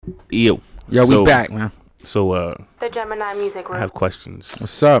Yo, we back, man. So, the Gemini Music Room. I have questions.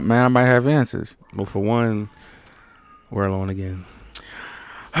 What's up, man? I might have answers. Well, for one, we're alone again.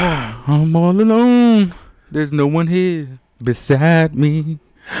 I'm all alone. There's no one here beside me.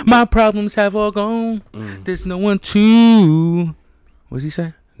 My problems have all gone. There's no one to. What's he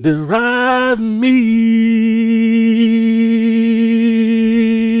say? Derive me.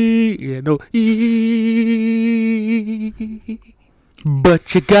 Yeah, no.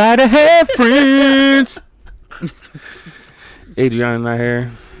 But you gotta have friends. Adriana not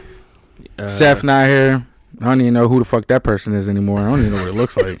here. Seth not here. I don't even know who the fuck that person is anymore. I don't even know what it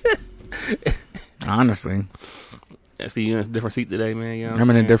looks like. Honestly. I see you in a different seat today, man. You know I'm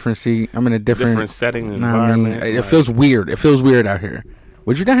in a different seat. I'm in a different setting and environment. It feels weird. It feels weird out here.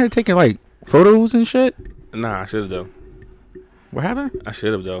 Was you down here taking like photos and shit? Nah, I should have though. What happened? I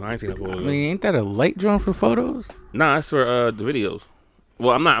should have though. I ain't seen a photo. I mean, ain't that a late drawn for photos? Nah, it's for the videos.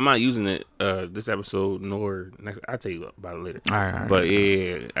 Well, I'm not using it this episode nor next. I'll tell you about it later. All right. But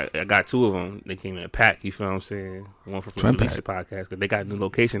yeah, I got two of them. They came in a pack. You feel what I'm saying? One for the Lisa podcast because they got a new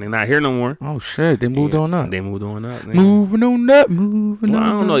location. They're not here no more. Oh shit! They moved on up. They moved on up. Man. Moving on up. Moving on. I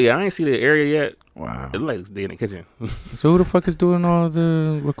don't know. Yeah, I ain't see the area yet. Wow. It looks like they in the kitchen. So who the fuck is doing all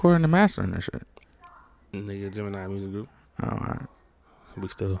the recording and mastering and shit? Nigga, Gemini Music Group. Oh, all right. We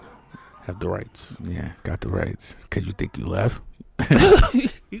still have the rights. Yeah, got the rights. Cause you think you left.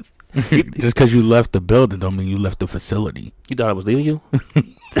 Just because you left the building don't mean you left the facility. You thought I was leaving you?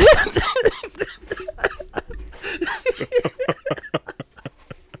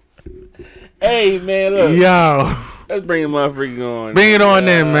 Hey man, look. Yo, let's bring my freaking on. Bring it on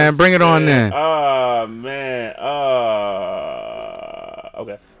in, man. Bring it on in. Oh man.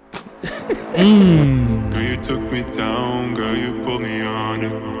 Okay. Girl, you took me down. Girl, you pulled me on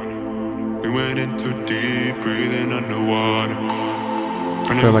it. We went in too deep, breathing underwater.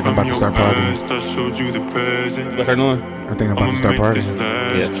 I feel like I'm about to start partying. What's I doing? I think I'm about to start partying.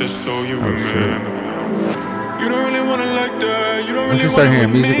 Yeah. Just so you Oh shit. You don't really wanna like that. You don't Once really you start wanna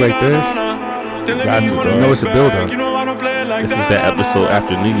hearing with music me, like this, got to, you know it's a build up. You know I don't play it like This is the episode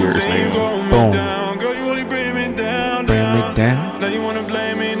after New Year's, Say you man. gon' Boom. me down. Girl, you only bring me down. Bring me down. Now you wanna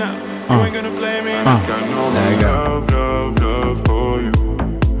blame me now. You ain't gonna blame me now. Got no There you go. love for you.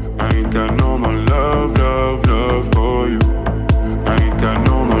 I ain't got no more love for you. I ain't got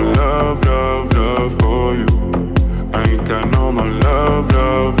no more love for you. I ain't got no more love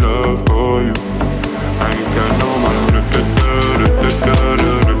for you. I ain't got no more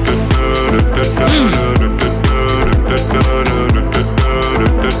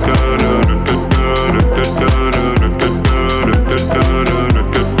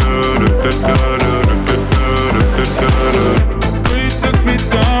You took me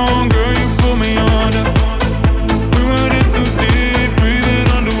down, girl, you pulled me under. We went in too deep, breathing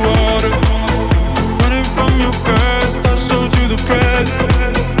underwater. Running from your past, I showed you the present.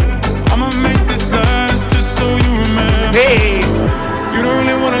 I'ma make this last, just so you remember. Hey. You don't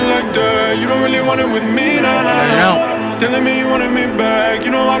really want it like that. You don't really want it with me, nah, nah, nah. Telling me you wanted me back.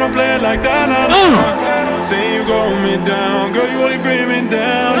 You know I don't play it like that, nah, nah. Saying you gon' hold me down. Girl, you only bring me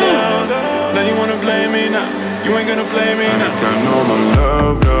down, down. Now you wanna blame me now. You ain't gonna blame me now. I ain't got no more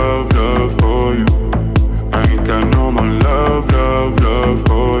love for you. I ain't got no more love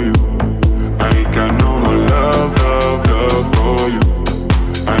for you. I ain't got no more love for you.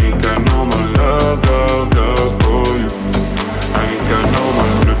 I ain't got no more love for you. I ain't got no more.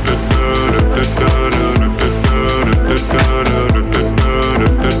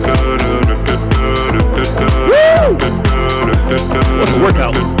 What's the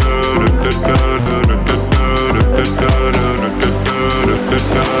workout?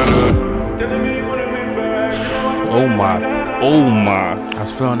 Oh my. I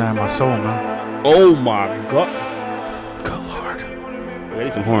was feeling that in my soul, man. Oh my God. Good Lord. I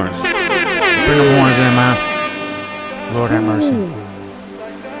need some horns. Bring the horns in, man. Lord have mercy.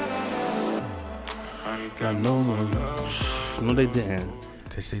 I ain't got no more love. No, they didn't.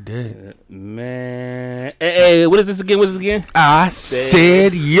 Yes, they did. Man. Hey, what is this again? What is this again? I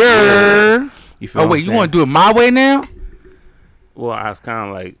said yeah. You feel Oh, what wait, I'm you saying? want to do it my way now? Well, I was kind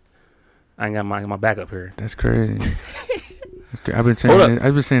of like, I ain't got my back up here. That's crazy. That's crazy. I've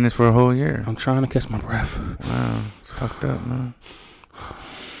been saying this for a whole year. I'm trying to catch my breath. Wow, it's fucked up, man.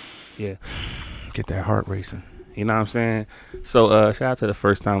 Yeah. Get that heart racing. You know what I'm saying? So, shout out to the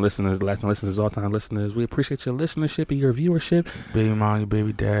first time listeners, last time listeners, all time listeners. We appreciate your listenership and your viewership. Baby mom, your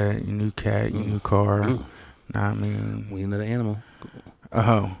baby dad, your new cat, your new car. Nah, I mean, We another animal.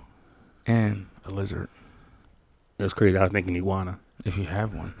 oh, and a lizard. It was crazy. I was thinking iguana. If you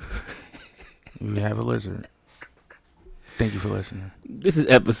have one, if you have a lizard, Thank you for listening. This is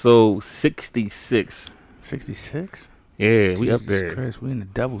episode 66. 66? Yeah, we up there. Jesus Christ, we in the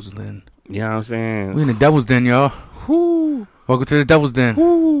devil's den. You know what I'm saying? We in the devil's den, y'all. Woo. Welcome to the devil's den.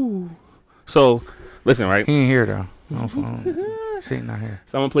 Woo. So, listen, right? He ain't here, though. She ain't not here.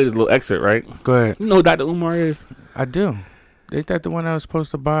 So I'm going to play this little excerpt, right? Go ahead. You know who Dr. Umar is? I do. Is that the one that was supposed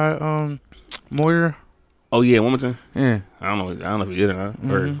to buy Moyer? Oh, yeah, Wilmington? Yeah. I don't know if he did it, or I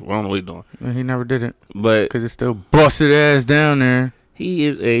don't know what he's doing. He never did it. But because it's still busted ass down there. He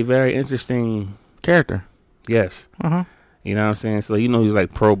is a very interesting character. Yes. Uh-huh. You know what I'm saying? So, he's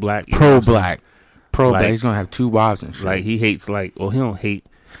like pro-black. Pro-black. Pro-black. He's going to have 2 wives and shit. Like, he hates, he don't hate.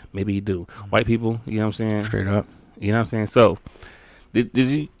 Maybe he do. White people, you know what I'm saying? Straight up. You know what I'm saying? So, did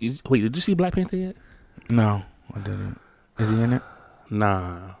you see Black Panther yet? No, I didn't. Is he in it?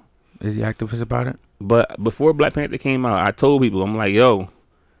 Nah. Is he activist about it? But before Black Panther came out, I told people, I'm like, yo,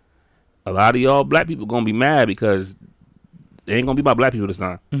 a lot of y'all black people going to be mad because it ain't going to be about black people this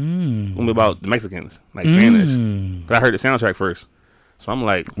time. It's going to be about the Mexicans, like Spanish. Cause I heard the soundtrack first. So I'm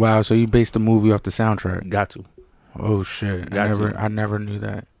like, wow, so you based the movie off the soundtrack? Got to. Oh shit. I never knew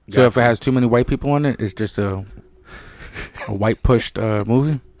that. So if it has too many white people in it, it's just a white pushed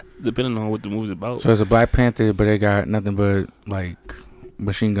movie? Depending on what the movie's about. So it's a Black Panther, but it got nothing but like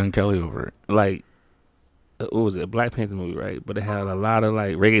Machine Gun Kelly over it. Like, what was it? A Black Panther movie, right? But it had a lot of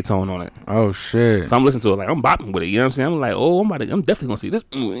like reggaeton on it. Oh shit. So I'm listening to it, like I'm bopping with it, you know what I'm saying? I'm like, oh, I'm definitely gonna see this.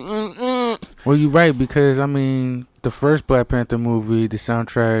 Well, you're right, because I mean the first Black Panther movie, the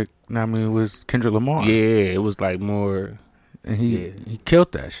soundtrack, was Kendrick Lamar. Yeah, it was like more, and he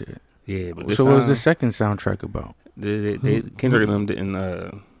killed that shit. Yeah, but so what was the second soundtrack about? Kendrick and them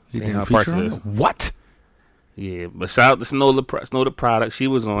didn't. He didn't feature on it? What? Yeah, but shout out to Snow the Product. She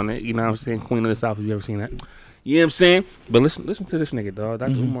was on it. You know what I'm saying? Queen of the South. Have you ever seen that? You know what I'm saying? But listen to this nigga, dog.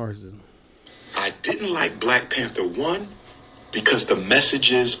 Dr. Umar is. I didn't like Black Panther 1 because the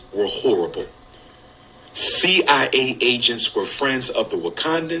messages were horrible. CIA agents were friends of the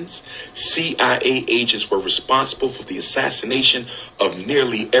Wakandans. CIA agents were responsible for the assassination of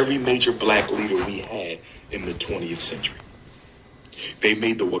nearly every major black leader we had in the 20th century. They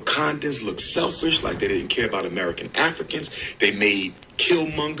made the Wakandans look selfish, like they didn't care about American Africans. They made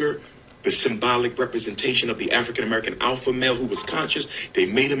Killmonger the symbolic representation of the African-American alpha male who was conscious. They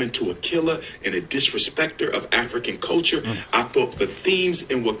made him into a killer and a disrespecter of African culture. I thought the themes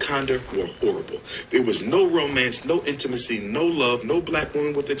in Wakanda were horrible. There was no romance, no intimacy, no love, no black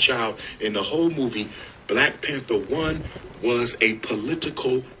woman with a child in the whole movie. Black Panther 1 was a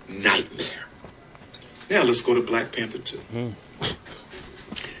political nightmare. Now let's go to Black Panther 2.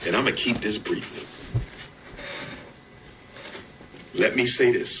 And I'm going to keep this brief. Let me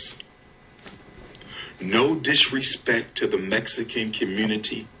say this. No disrespect to the Mexican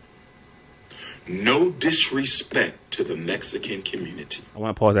community. No disrespect to the Mexican community. I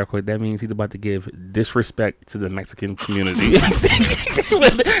want to pause that quick. That means he's about to give disrespect to the Mexican community.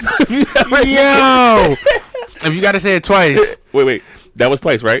 Yo! If you got to say it twice. Wait. That was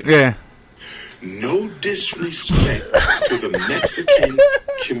twice, right? Yeah. No disrespect to the Mexican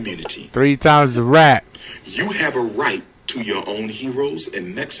community. 3 times the rat. You have a right to your own heroes,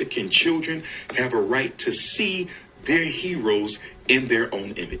 and Mexican children have a right to see their heroes in their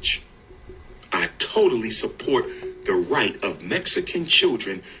own image. I totally support the right of Mexican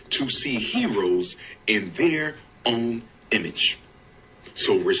children to see heroes in their own image.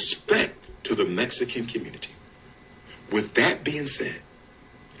 So respect to the Mexican community. With that being said,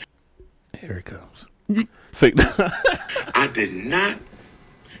 here it comes. I did not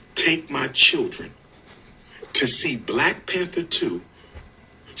take my children to see Black Panther 2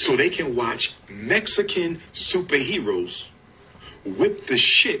 so they can watch Mexican superheroes whip the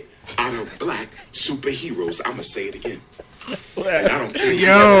shit out of black superheroes. I'm going to say it again. And I don't care.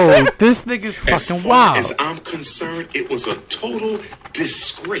 Yo, this nigga's fucking wild. As I'm concerned, it was a total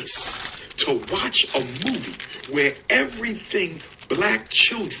disgrace to watch a movie where everything black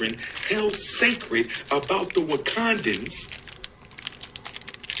children held sacred about the Wakandans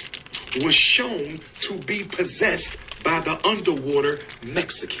was shown to be possessed by the underwater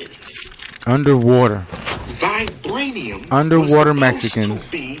Mexicans. Underwater. Vibranium. Underwater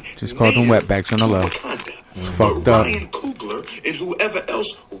Mexicans. Just call them wetbacks on the low. It's fucked up. Ryan Coogler and whoever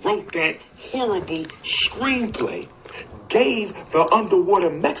else wrote that horrible screenplay gave the underwater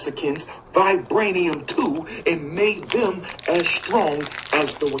Mexicans Vibranium 2 and made them as strong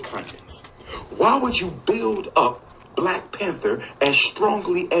as the Wakandans. Why would you build up Black Panther as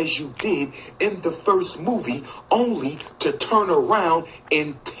strongly as you did in the first movie only to turn around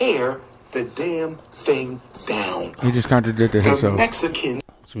and tear the damn thing down? He just contradicted himself. The Mexicans.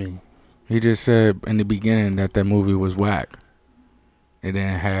 What you mean? He just said in the beginning that movie was whack. It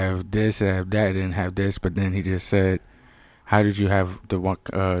didn't have this, it didn't have that, it didn't have this. But then he just said, "How did you have the one,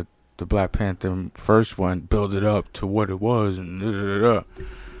 the Black Panther first one, build it up to what it was?" And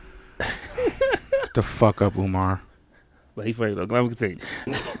Shut the fuck up, Umar. But he funny though. Let me continue.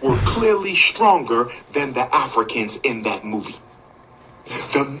 Were clearly stronger than the Africans in that movie.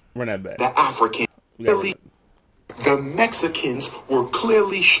 Run that back. The Africans. The Mexicans were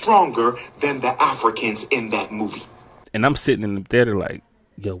clearly stronger than the Africans in that movie. And I'm sitting in the theater like,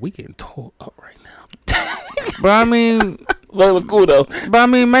 yo, we getting tore up right now. But I mean, but it was cool though. But I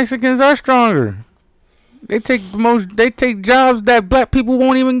mean, Mexicans are stronger. They take jobs that black people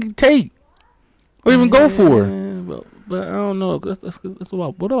won't even take or even go for. But I don't know.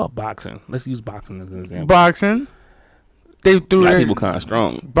 What about boxing? Let's use boxing as an example. Boxing. They threw black people kind of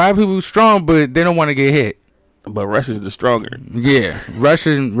strong. Black people strong, but they don't want to get hit. But Russians are stronger. Yeah,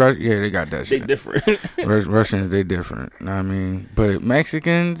 Russian, they got that shit. They different. Russians, they different. Know what I mean, but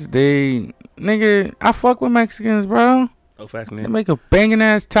Mexicans, I fuck with Mexicans, bro. Oh, fascinating. They make a banging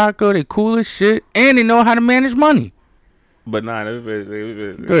ass taco. They cool as shit, and they know how to manage money. But nah, they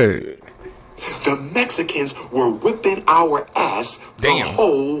good. The Mexicans were whipping our ass the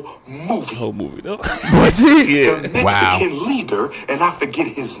whole movie. Was it? Yeah. The Mexican leader, and I forget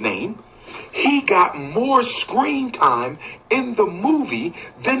his name, he got more screen time in the movie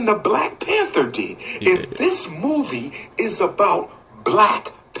than the Black Panther did. Yeah. If this movie is about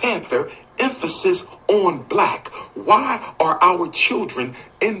Black Panther, emphasis on black, why are our children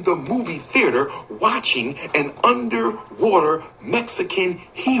in the movie theater watching an underwater Mexican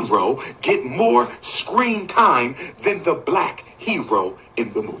hero get more screen time than the black hero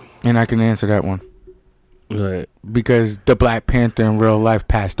in the movie? And I can answer that one. Right. Because the Black Panther in real life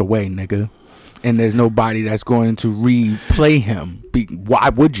passed away, nigga. And there's nobody that's going to replay him. Why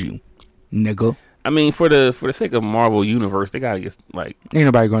would you, nigga? I mean, for the sake of Marvel Universe, they gotta get like. Ain't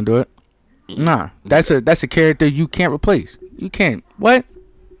nobody gonna do it. Nah, that's a character you can't replace. You can't. What?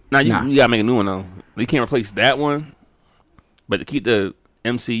 You gotta make a new one though. You can't replace that one. But to keep the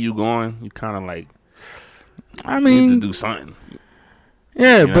MCU going, you kind of like. I mean, need to do something.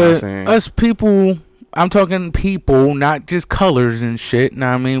 Yeah, you know but us people. I'm talking people, not just colors and shit.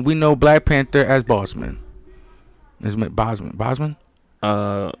 Now, I mean, we know Black Panther as Bossman. Is it Bosman?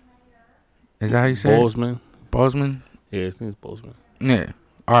 Is that how you say Boseman? Boseman? Yeah, I think it's Boseman. Yeah.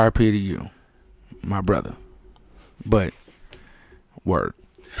 R.I.P. to you, my brother. But, word.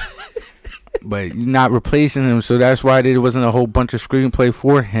 But you're not replacing him, so that's why there wasn't a whole bunch of screenplay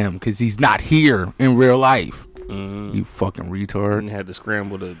for him, because he's not here in real life. Mm-hmm. You fucking retard. And had to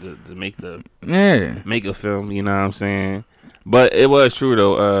scramble to make the make a film, you know what I'm saying? But it was true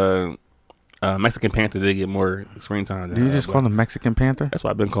though. Mexican Panther did get more screen time. Do you just call him Mexican Panther? That's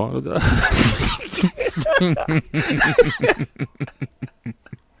what I've been calling it.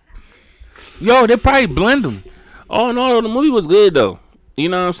 Yo, they probably blend them. Oh no, the movie was good though. You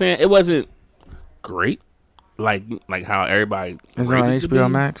know what I'm saying? It wasn't great, like how everybody. Is it on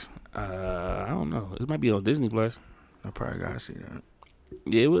HBO Max? I don't know. It might be on Disney Plus. I probably gotta see that.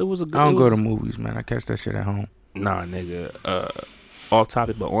 Yeah, it was a good. I don't go to movies, man. I catch that shit at home. Nah, nigga. Off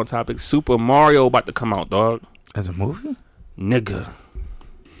topic, but on topic. Super Mario about to come out, dog. As a movie? Nigga.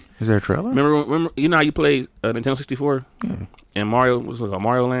 Is there a trailer? Remember? You know how you play Nintendo 64? Yeah. And Mario was like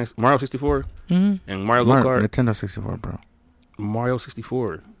Mario Land, Mario 64, and Mario Go Kart. Nintendo 64, bro. Mario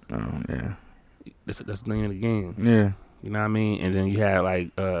 64. Oh yeah. That's the name of the game. Yeah. You know what I mean? And then you had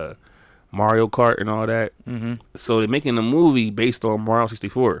like Mario Kart and all that. Mm-hmm. So they're making a movie based on Mario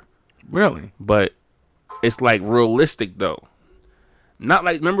 64. Really? But it's like realistic though. Not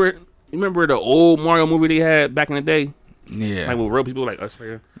like remember the old Mario movie they had back in the day? Yeah. Like with real people like us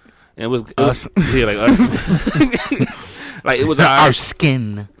here. And it was us. Yeah, like us. Like it was our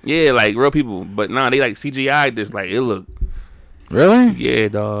skin. Yeah, like real people. But nah, they like CGI this like it looked. Really? Yeah,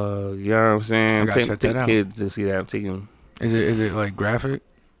 dog. You know what I'm saying? I'm taking kids to see that. I'm taking. Is it like graphic?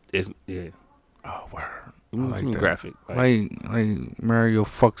 It's yeah. Oh, word. I like that. Graphic. Like Mario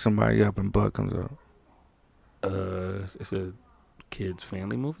fuck somebody up and blood comes out. It's a kids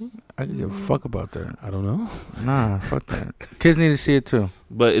family movie. I can give a fuck about that. I don't know. Nah, fuck that. Kids need to see it too.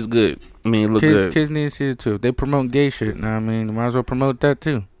 But it's good. I mean, it looks good. Kids need to see it too. They promote gay shit. Now I mean, might as well promote that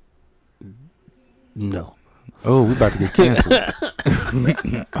too. No. Oh, we about to get canceled.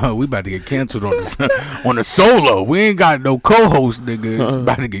 We about to get canceled on the solo. We ain't got no co-host, nigga. It's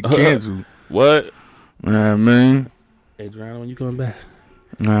about to get canceled. What? You know what I mean? Adriana, when you coming back?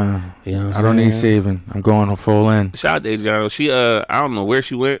 Nah, you know I don't need saving. I'm going on full in. Shout out to Adriana. She I don't know where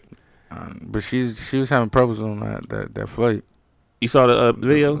she went, but she was having problems on that flight. You saw the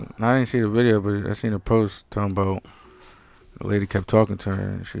video? No, I didn't see the video, but I seen a post talking about the lady kept talking to her,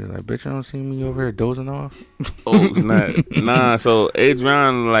 and she was like, "Bitch, you don't see me over here dozing off." Oh, nah. So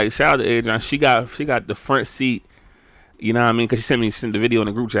Adrian, like, shout out to Adrian. She got the front seat. You know what I mean? Because she sent the video in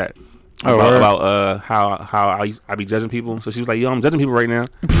the group chat about how I be judging people. So she was like, "Yo, I'm judging people right now."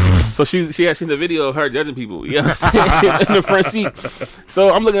 So she had seen the video of her judging people. You know what I'm saying? In the front seat. So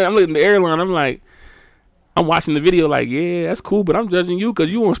I'm looking at the airline. I'm like, I'm watching the video like, yeah, that's cool, but I'm judging you because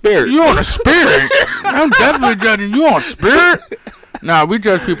you on Spirit. You on a Spirit? I'm definitely judging you on Spirit. Nah, we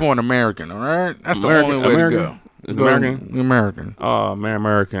judge people on American, all right? That's the only way to go. It's American? American. Oh, man,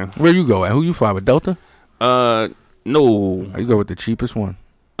 American. Where you go at? Who you fly with, Delta? No. You go with the cheapest one?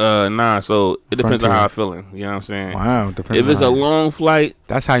 Nah, so it depends on how I'm feeling. You know what I'm saying? Wow, depends. If it's a long flight.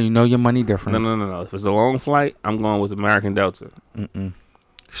 That's how you know your money different. No. If it's a long flight, I'm going with American Delta.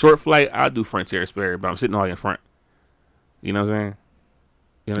 Short flight, I'll do Frontier Spirit, but I'm sitting all in front. You know what I'm saying?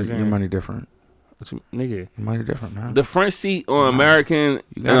 You know what I'm saying? Your money different. Nigga. Your money different, man. The front seat on American,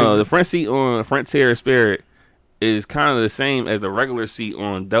 the front seat on Frontier Spirit is kind of the same as the regular seat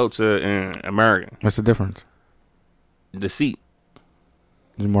on Delta and American. What's the difference? The seat.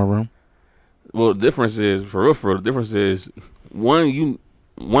 There's more room? Well, the difference is, for real, the difference is,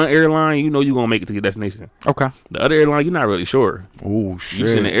 one airline, you know you're going to make it to your destination. Okay. The other airline, you're not really sure. Oh, shit.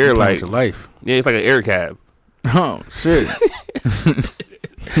 You in the air like... life. Yeah, it's like an air cab. Oh, shit.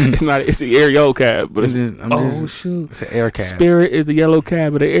 It's the air yo cab, but shoot. It's an air cab. Spirit is the yellow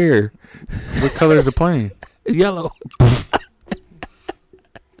cab of the air. What color is the plane? It's yellow.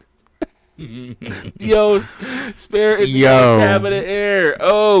 Yo, Spirit is the yellow cab of the air.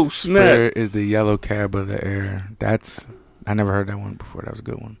 Oh, snap. Spirit is the yellow cab of the air. I never heard that one before. That was a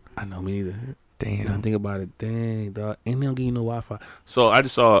good one. I know, me neither. Damn. Don't think about it. Dang, dog. Ain't they don't give you no Wi-Fi. So I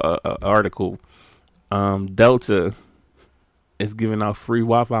just saw an article. Delta is giving out free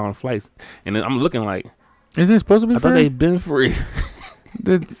Wi-Fi on flights. And I'm looking like... Isn't it supposed to be free? I thought they've been free.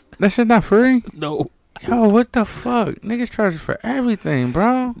 That shit not free? No. Yo, what the fuck? Niggas charge for everything,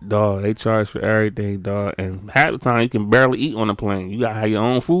 bro. Dog, they charge for everything, dog. And half the time, you can barely eat on the plane. You gotta have your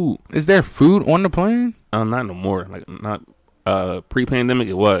own food. Is there food on the plane? Not no more. Like, not pre-pandemic,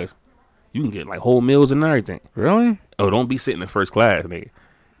 it was. You can get, like, whole meals and everything. Really? Oh, don't be sitting in first class, nigga.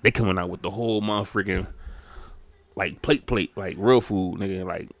 They coming out with the whole motherfucking, like, plate, like, real food, nigga.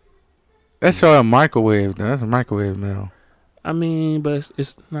 Like, that's all a microwave, though. That's a microwave meal. I mean, but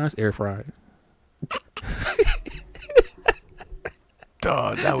it's air fried.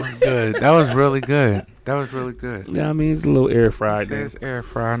 Dog, that was good. That was really good. Yeah, I mean, it's a little air fried. It says air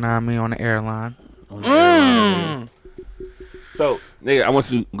fried, now I mean on the airline. So, nigga, I want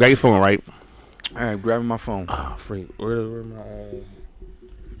you to grab your phone, right? All right, grabbing my phone. Oh, freak. Where my...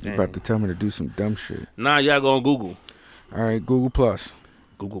 You about to tell me to do some dumb shit. Nah, you gotta go on Google. All right, Google Plus.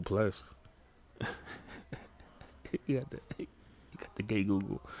 Google Plus. you got the gay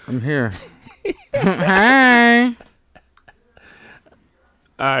Google. I'm here. Hi. All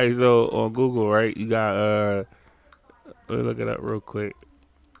right, so on Google, right? You got let me look it up real quick.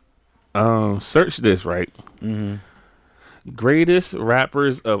 Search this, right? Mm-hmm. Greatest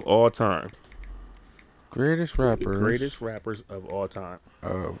rappers of all time. Greatest rappers of all time.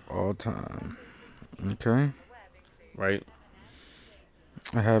 Okay. Right.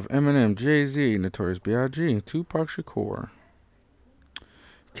 I have Eminem, Jay-Z, Notorious B.I.G., Tupac Shakur,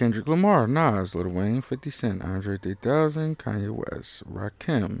 Kendrick Lamar, Nas, Lil Wayne, 50 Cent, Andre 3000, Kanye West,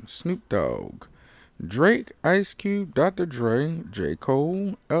 Rakim, Snoop Dogg, Drake, Ice Cube, Dr. Dre, J.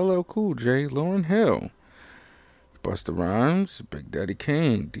 Cole, LL Cool J, Lauryn Hill, Busta Rhymes, Big Daddy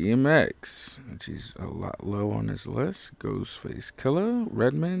Kane, DMX, which is a lot low on this list, Ghostface Killah,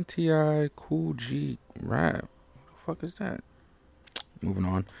 Redman, T.I., Cool G, Rap. What the fuck is that? Moving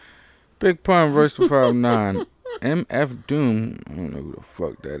on. Big Pun, Versatile 5'9", MF Doom. I don't know who the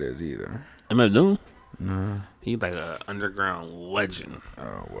fuck that is either. MF Doom? Nah. He's like an underground legend.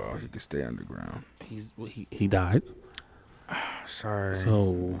 Oh, well, he could stay underground. He died. Sorry.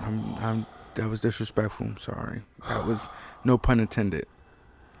 So I'm that was disrespectful. I'm sorry. That was no pun intended.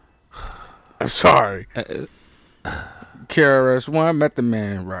 I'm sorry. KRS-One, Method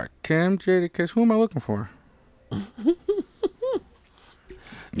Man, Rakim, Jadakiss. Who am I looking for?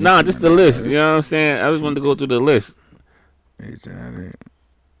 Nah, just the list. You know what I'm saying? I just wanted to go through the list. He's at it.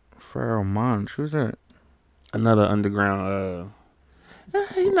 Pharoah Monch. Who's that? Another underground.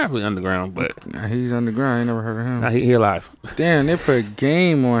 He's not really underground, but he's underground. I ain't never heard of him. Nah, he alive. Damn, they put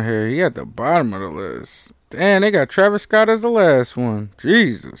Game on here. He at the bottom of the list. Damn, they got Travis Scott as the last one.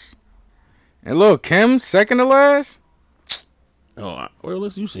 Jesus. And Lil Kim second to last. Oh, where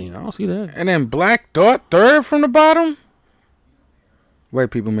list you seen? I don't see that. And then Black Thought third from the bottom. White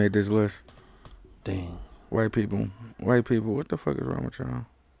people made this list. Dang. White people. What the fuck is wrong with y'all?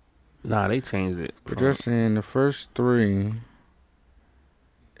 Nah, they changed it. But just saying, the first 3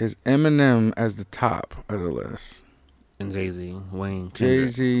 is Eminem as the top of the list. And Jay-Z, Wayne, Kendrick.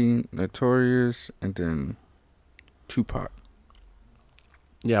 Jay-Z, Notorious, and then Tupac.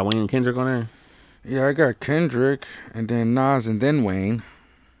 Yeah, Wayne and Kendrick on there. Yeah, I got Kendrick, and then Nas, and then Wayne.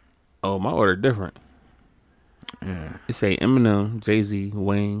 Oh, my order different. Yeah. It say Eminem, Jay-Z,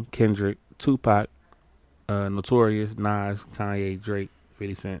 Wayne, Kendrick, Tupac, Notorious, Nas, Kanye, Drake,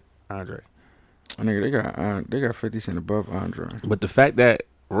 50 Cent, Andre. Nigga, they got 50 Cent above Andre. But the fact that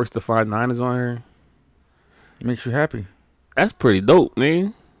Royce the 5'9" is on here makes you happy. That's pretty dope,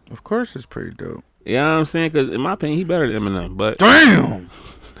 man. Of course, it's pretty dope. You know what I'm saying? Because in my opinion, he better than Eminem. But damn,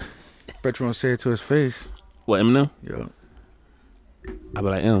 bet you won't say it to his face. What, Eminem? Yeah. I be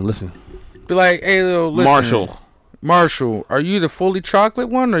like, listen. Be like, hey, listen. Marshall, are you the fully chocolate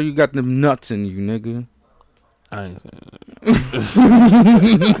one, or you got them nuts in you, nigga? I ain't saying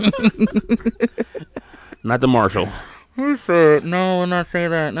that. Not the Marshall. Who said no? We're not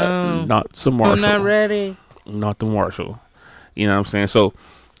saying that. No, not the Marshall. I'm not ready. Not the Marshall. You know what I'm saying? So,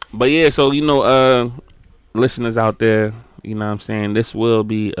 but yeah. So listeners out there, you know what I'm saying. This will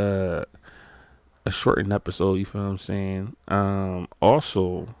be a shortened episode. You feel what I'm saying?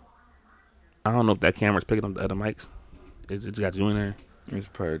 Also, I don't know if that camera's picking up the other mics. It's got you in there. It's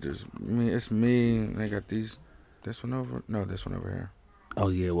probably just me. It's me. They got this one over. No, this one over here. Oh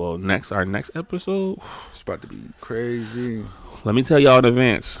yeah. Well, our next episode, it's about to be crazy. Let me tell y'all in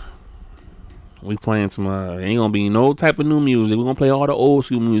advance. We playing some. Ain't gonna be no type of new music. We're gonna play all the old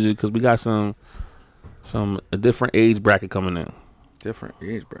school music because we got a different age bracket coming in. Different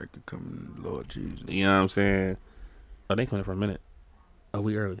age bracket coming in. Lord Jesus. You know what I'm saying? Oh, they coming for a minute. Oh,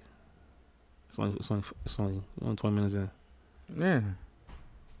 we early. It's only 20 minutes in. Yeah.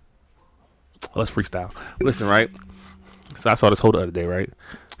 Let's freestyle. Listen, right? So I saw this hoe the other day, right?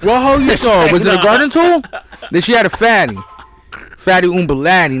 What hoe you saw? Was it a garden tool? Then she had a fatty. Fatty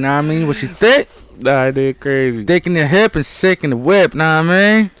umbalati, know what I mean? Was she thick? Nah, I did crazy. Thick in the hip and sick in the whip, know what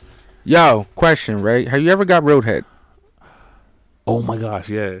I mean? Yo, question, right? Have you ever got roadhead? Oh my gosh,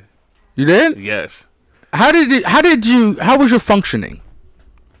 yeah. You did? Yes. How was your functioning?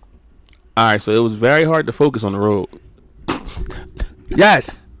 Alright, so it was very hard to focus on the road.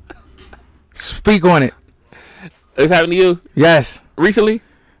 Yes. Speak on it. It's happened to you? Yes. Recently?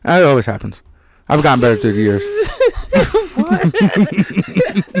 It always happens. I've gotten better through the years.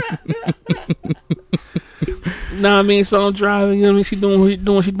 Nah, I mean, so I'm driving, you know what I mean?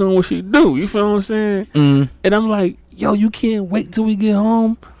 She doing what she do. You feel what I'm saying? Mm. And I'm like, yo, you can't wait till we get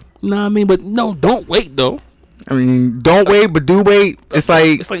home. Nah, I mean, but no, don't wait though. I mean, don't wait, but do wait. It's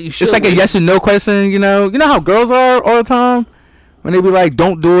like a yes and no question. You know how girls are all the time when they be like,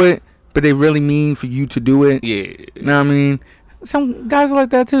 don't do it, but they really mean for you to do it. Yeah. You know what I mean? Some guys are like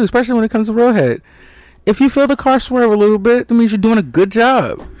that too, especially when it comes to roadhead. If you feel the car swerve a little bit, that means you're doing a good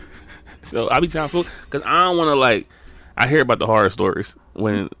job. So I be trying to, because I don't want to I hear about the horror stories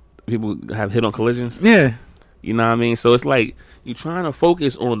when people have hit on collisions. Yeah. You know what I mean? So it's like you trying to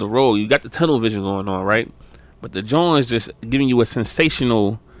focus on the road. You got the tunnel vision going on, right? But the joint is just giving you a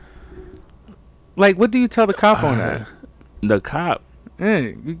sensational. Like, what do you tell the cop on that? The cop. Yeah,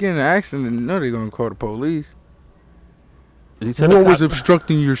 you get in an accident and you know they're going to call the police. What was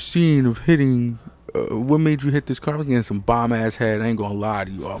obstructing your scene of hitting? What made you hit this car? I was getting some bomb ass head. I ain't gonna lie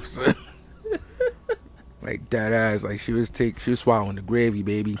to you, officer. Like that ass. Like she was swallowing the gravy,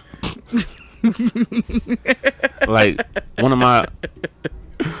 baby. Like one of my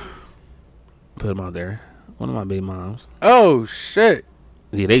put them out there. One of my baby moms. Oh shit.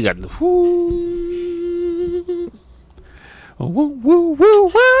 Yeah, they got the woo woo woo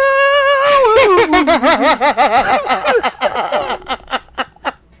woo.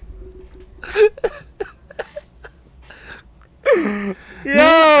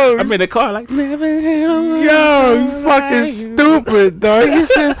 Yo, I'm in the car like living. Yo, you fucking stupid, dog. You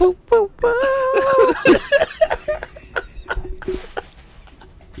said woo woo woo.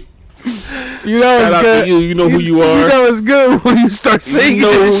 You know it's good. You know who you are. You know it's good when you start singing. You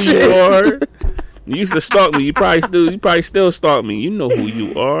know who shit. you are. You used to stalk me. You probably still stalk me. You know who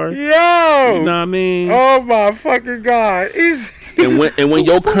you are. Yo, you know what I mean? Oh my fucking god! And when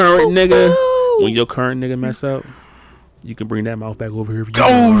your current nigga mess up, you can bring that mouth back over here.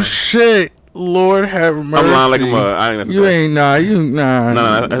 Oh shit! Lord have mercy. I'm lying like a mother. I ain't. You ain't you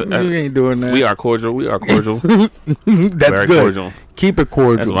ain't doing that. We are cordial. That's very good. Cordial. Keep it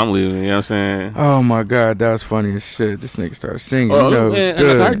cordial. That's what I'm leaving. You know what I'm saying? Oh my god, that was funny as shit. This nigga started singing. I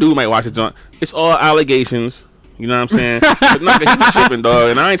heard dude might watch it. It's all allegations. You know what I'm saying? But no, he be tripping, dog.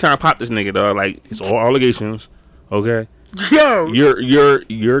 And I ain't trying to pop this nigga, dog. Like, it's all allegations. Okay? Yo.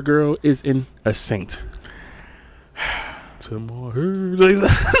 Your girl is a saint. Tomorrow.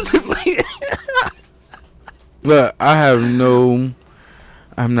 Look,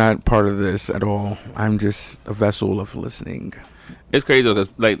 I'm not part of this at all. I'm just a vessel of listening. It's crazy because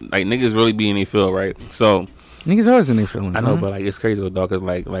like niggas really be in their feel, right? So niggas always in their feelings. I know, but like it's crazy though, dog. Cause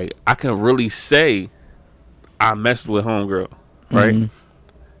like I can really say I messed with homegirl, right? Mm-hmm.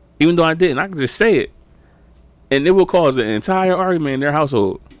 Even though I didn't, I can just say it, and it will cause an entire argument in their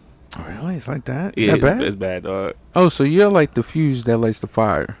household. Oh, really? It's like that? Is that bad? It's bad, dog. Oh, so you're like the fuse that lights the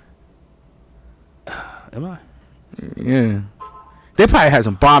fire. Am I? Yeah. They probably had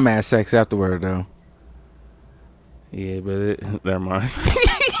some bomb ass sex afterward though. Yeah, but never mind.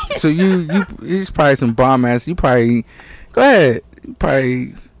 So it's probably some bomb ass. You probably go ahead.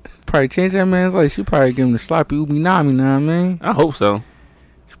 You probably change that man's life. She probably give him the sloppy ubi nami. Know what I mean? I hope so.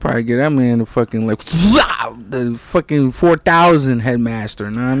 She probably get that man the fucking like the fucking 4,000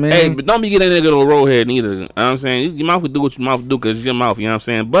 headmaster. Know what I mean? Hey, but don't be getting that nigga no roll head neither. You know what I'm saying? Your mouth will do what your mouth do because it's your mouth. You know what I'm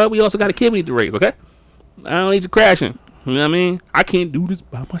saying? But we also got a kid we need to raise. Okay? I don't need you crashing. You know what I mean? I can't do this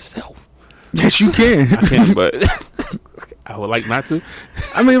by myself. Yes, you can. I can, but I would like not to.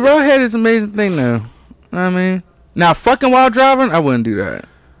 I mean, roadhead is an amazing thing, though. You know what I mean? Now, fucking while driving, I wouldn't do that.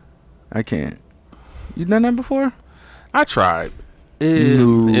 I can't. You done that before? I tried. It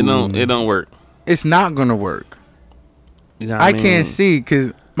don't work. It's not gonna work. You know what I mean? can't see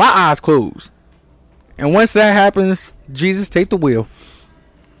because my eyes closed. And once that happens, Jesus, take the wheel.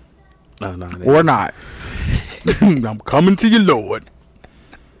 No, or not. I'm coming to you, Lord.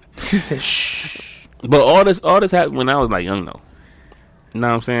 She said, shh. But all this happened when I was like young though. You know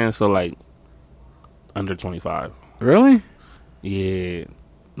what I'm saying? So like under 25. Really? Yeah.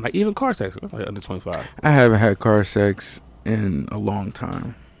 Like even car sex, like under 25. I haven't had car sex in a long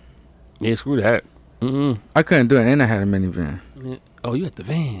time. Yeah, screw that. I couldn't do it, and I had a minivan. Oh, you had the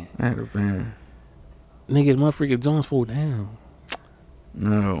van. I had a van. Nigga, the motherfucking Jones fold down.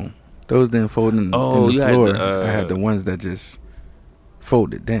 No. Those didn't fold in the floor. I had the ones that just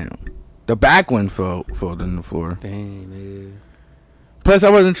folded down. The back one folded in the floor. Dang, nigga. Plus, I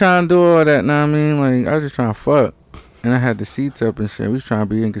wasn't trying to do all that, know what I mean? Like, I was just trying to fuck. And I had the seats up and shit. We was trying to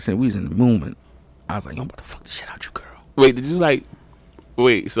be inconsistent. We was in the movement. I was like, yo, I'm about to fuck the shit out you, girl.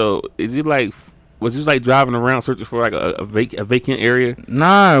 Wait, so was you like driving around searching for like a vacant area?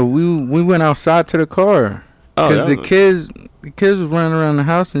 Nah, we went outside to the car. Because the kids was running around the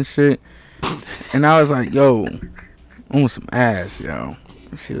house and shit. And I was like, yo, I want some ass, yo.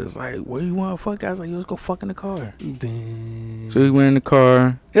 And she was like, where you want to fuck? I was like, yo, let's go fuck in the car. Damn. So we went in the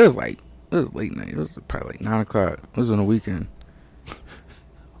car. It was late night. It was probably like 9 o'clock. It was on the weekend.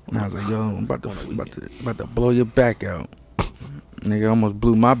 And I was like, yo, I'm about to blow your back out. Nigga almost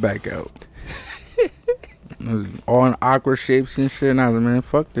blew my back out. It was all in awkward shapes and shit. And I was like, man,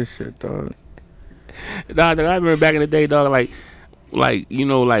 fuck this shit, dog. Nah, I remember back in the day, dog, like you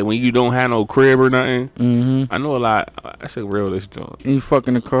know, like when you don't have no crib or nothing. Mm-hmm. I know a lot. I should real this joint. And you fuck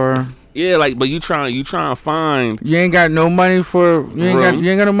in the car. Yeah, like, but you trying to find. You ain't got no money for. You ain't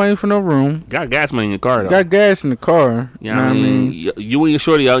got no money for no room. Got gas money in your car though. Got gas in the car. You know what I mean? You and your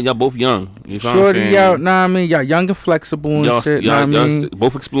shorty, y'all both young. You know shorty out. Nah, I mean, y'all young and flexible and shit. Know what I mean?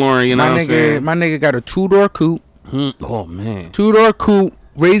 Both exploring. You know what I'm saying? My nigga got a 2-door coupe. Oh man. 2-door coupe.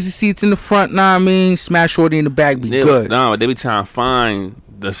 Raise the seats in the front. Nah, I mean, smash shorty in the back. Be good. No, they be trying to find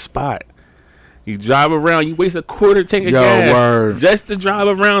the spot. You drive around, you waste a quarter tank of gas word. Just to drive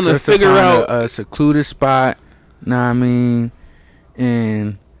around just and figure out a secluded spot. Nah, I mean,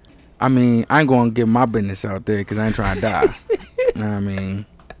 and I mean, I ain't gonna get my business out there because I ain't trying to die. Nah, I mean,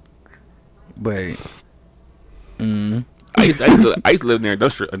 but I used to live near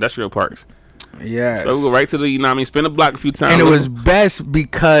industrial parks. Yeah. So we go right to the, you know what I mean, spin a block a few times. And it was best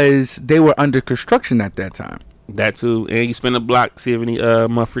because they were under construction at that time. That too. And you spin a block, see if any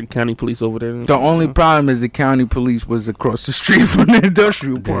motherfucking county police over there. The only problem is the county police was across the street from the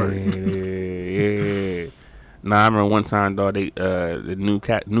industrial park. Yeah. Nah, I remember one time, dog, they the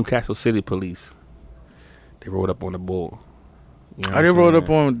Newcastle City Police, they rolled up on the bull. You know they rolled up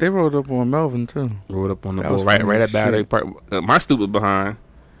on Melvin too. Rolled up on the bull right at Battery Park. My stupid behind.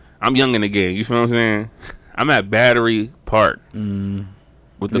 I'm young in the game. You feel what I'm saying? I'm at Battery Park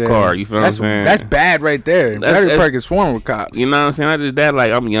with the car. You feel what I'm saying? That's bad right there. Battery Park is swarming with cops. You know what I'm saying? I just that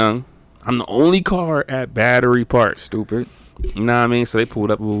like I'm young. I'm the only car at Battery Park. Stupid. You know what I mean? So they pulled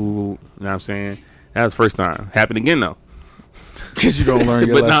up. You know what I'm saying? That was the first time. Happened again though. Because you don't learn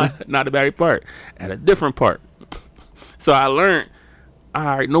your lesson. But not at Battery Park. At a different park. So I learned. All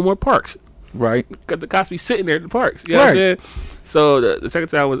right, no more parks. Right. Because the cops be sitting there in the parks. You know what I'm saying? So the second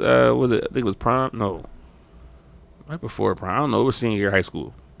time was it? I think it was prom. No, right before prom. I don't know. It was senior year of high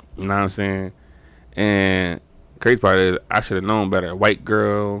school. You know what I'm saying? And crazy part is I should have known better. White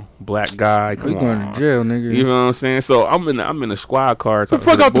girl, black guy. Come We on. going to jail, nigga. You know what I'm saying? So I'm in the squad car. the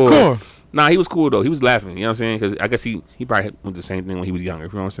fuck out the car. Nah, he was cool though. He was laughing. You know what I'm saying? Because I guess he probably went the same thing when he was younger.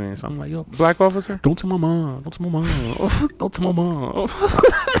 You know what I'm saying? So I'm like, yo, Black officer? don't tell my mom. Don't tell my mom. Don't tell my mom.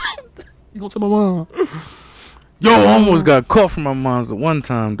 You don't tell my mom. Yo, I almost got caught from my mom's the one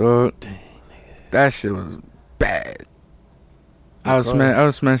time, dog. Dang, that shit was bad. I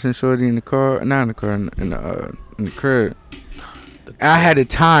was smashing shorty in the car, not in the car, in the crib. I had it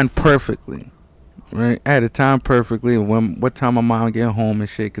timed perfectly, right? I had it timed perfectly. What time my mom get home and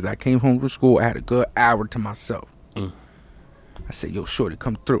shit? Because I came home from school, I had a good hour to myself. I said, "Yo, shorty,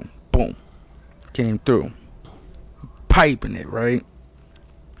 come through." Boom, came through, piping it, right?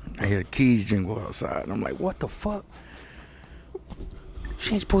 I hear the keys jingle outside. And I'm like, what the fuck?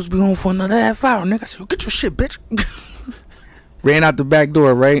 She ain't supposed to be home for another half hour, nigga. I said, get your shit, bitch. Ran out the back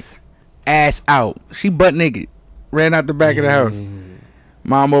door, right? Ass out. She butt naked. Ran out the back of the house.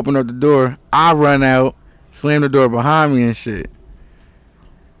 Mom opened up the door. I run out, slammed the door behind me and shit.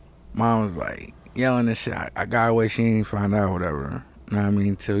 Mom was like yelling and shit. I got away. She ain't find out, whatever. Know what I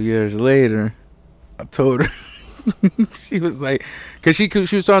mean? 2 years later, I told her. She was like, cause she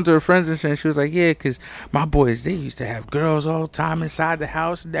was talking to her friends and shit. And she was like, yeah, cause my boys, they used to have girls all the time inside the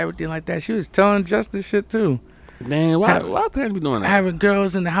house and everything like that. She was telling Justin shit too. Damn, why parents be doing that? Having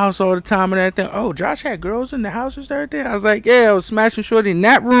girls in the house all the time and everything. Oh, Josh had girls in the house and everything. I was like, yeah, I was smashing shorty in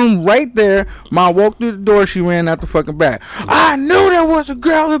that room right there. Mom walked through the door. She ran out the fucking back. I knew there was a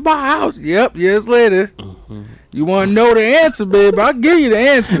girl in my house. Yep, years later. You want to know the answer, babe? I'll give you the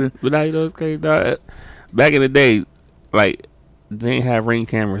answer. But now you know it's crazy, dog. Back in the day, like, they didn't have Ring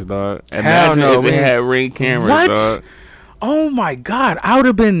cameras, dog. Hell no, if they had Ring cameras, what? dog. Oh my God, I would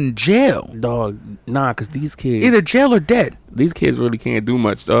have been in jail. Dog, nah, because these kids, either jail or dead. These kids really can't do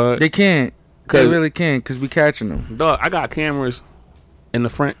much, dog. They can't. They really can't, because we catching them. Dog, I got cameras in the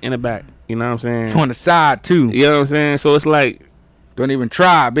front and the back. You know what I'm saying? On the side, too. You know what I'm saying? So it's like, don't even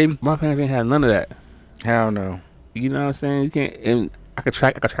try, baby. My parents ain't had none of that. Hell no. You know what I'm saying? You can't. And I could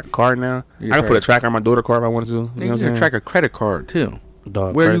track a card now. I can put a tracker on my daughter's card if I wanted to. You know what I'm saying? Track a credit card too.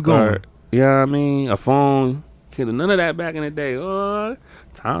 Dog, where you going? Yeah, I mean, a phone. Can't do none of that back in the day. Oh,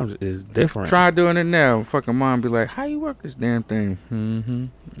 times is different. Try doing it now. Fucking mom be like, "How you work this damn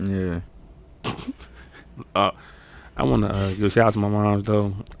thing?" Yeah. I want to give a shout out to my mom's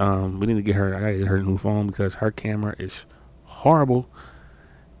though. We need to get her. I gotta get her a new phone because her camera is horrible.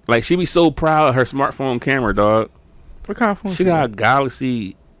 Like, she be so proud of her smartphone camera, dog. What kind of phone? She got a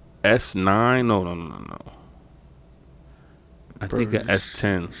Galaxy S9. No. I think an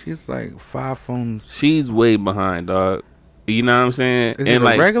S10. She's like 5 phones. She's way behind, dog. You know what I'm saying? Is it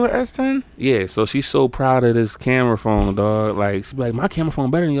like a regular S10? Yeah, so she's so proud of this camera phone, dog. Like, she be like, my camera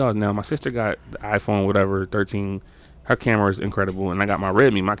phone better than y'all's now. My sister got the iPhone, whatever, 13. Her camera is incredible. And I got my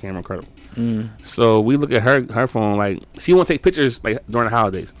Redmi, my camera incredible. So we look at her phone, like, she won't take pictures, like, during the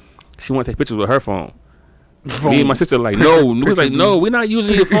holidays. She won't take pictures with her phone. Me and my sister like, no. We was like, no, we're not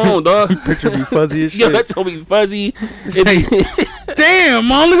using your phone, dog. Picture be fuzzy as shit. Yeah, that gonna be fuzzy. Damn,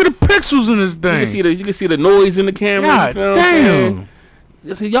 mom, look at the pixels in this thing. You can see the noise in the camera. God damn.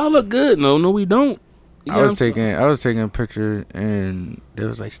 I said, y'all look good. No, we don't. I was taking a picture and they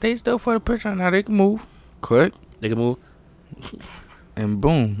was like, stay still for the picture. Now they can move. Click. They can move. And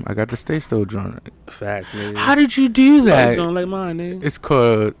boom, I got the stay still joint. Facts, nigga. How did you do that? Joint like mine, nigga.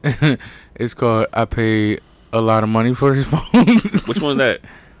 It's called I pay a lot of money for this phone. Which one's that?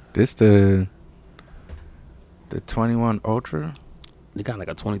 This the 21 Ultra. They got like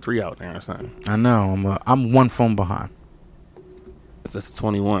a 23 out there or something. I know. I'm one phone behind. That's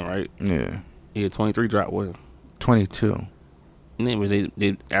 21, right? Yeah. Yeah, 23 dropped what? 22.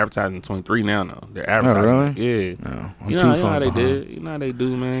 They advertising 23 now. No, they're advertising. Oh, really? Yeah. No, I'm you two know phones how they behind. did. You know how they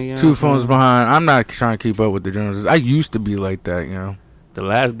do, man. You know Two phones behind. I'm not trying to keep up with the Joneses. I used to be like that, you know. The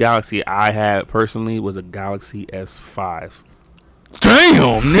last Galaxy I had personally was a Galaxy S5.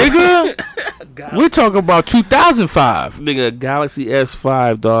 Damn, nigga. We're talking about 2005. Nigga, Galaxy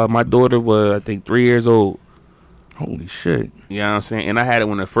S5, dog. My daughter was, I think, 3 years old. Holy shit. You know what I'm saying? And I had it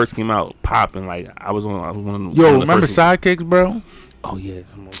when it first came out, popping. Like, I was one of Yo, the remember first Sidekicks, bro? Oh, yeah.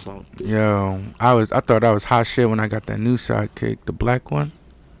 Yo, I thought that was hot shit when I got that new Sidekick, the black one.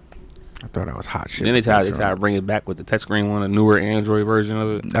 I thought that was hot shit. Then they tried to bring it back with the touchscreen one, a newer Android version of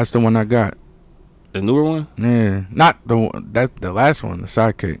it. That's the one I got. The newer one? Yeah. Not the one. That's the last one, the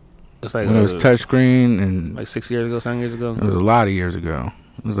Sidekick. It's like when it was touchscreen and like 6 years ago, 7 years ago. It was a lot of years ago.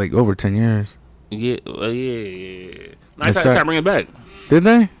 It was like over 10 years. Yeah. I tried to bring it back. Did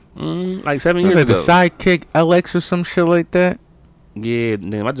they? Like 7 It was years like ago. the Sidekick LX or some shit like that. Yeah,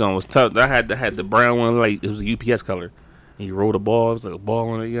 nigga, my joint was tough. I had the brown one, like it was a UPS color. He rolled a ball. It was like a ball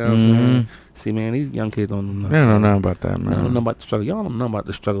on it. You know what I'm saying? See, man, these young kids don't know nothing. They don't know nothing about that, man. They don't know about the struggle. Y'all don't know about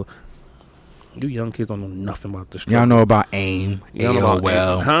the struggle. You young kids don't know nothing about the struggle. Y'all know about AIM. Y'all know about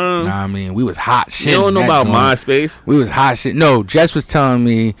AOL. AIM, huh? Nah, I mean, we was hot shit. You don't in know that about joint. MySpace. We was hot shit. No, Jess was telling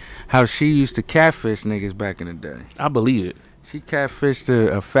me how she used to catfish niggas back in the day. I believe it. She catfished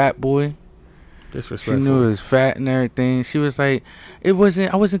a fat boy. She Disrespectful. knew he was fat and everything. She was like, I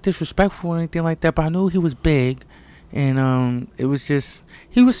wasn't disrespectful or anything like that, but I knew he was big. And it was just,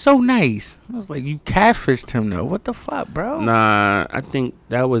 he was so nice. I was like, you catfished him though. What the fuck, bro? Nah, I think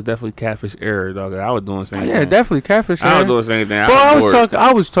that was definitely catfish error, dog. I was doing the same thing. Yeah, definitely catfish. I was doing the same thing. Bro,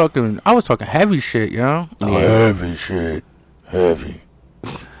 I was talking heavy shit, yo. Yeah. Heavy shit. Heavy.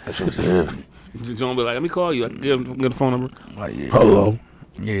 That shit was heavy. John be like, let me call you. I can get the phone number. Like, yeah. Hello.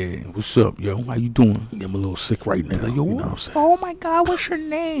 Yeah, what's up, yo? How you doing? I'm a little sick right now. Like, yo, you know what I'm saying? oh my God, what's your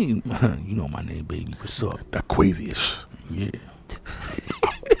name? You know my name, baby. What's up? Aquavius. Yeah.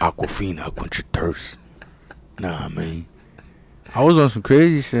 Aquafina, I quench your thirst. Nah, man. I was on some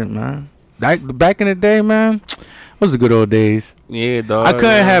crazy shit, man. Back in the day, man, it was the good old days. Yeah, dog. I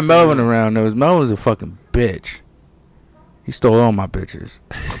couldn't have Melvin around though. Melvin was a fucking bitch. He stole all my bitches.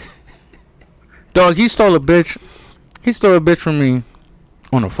 Dog, he stole a bitch. He stole a bitch from me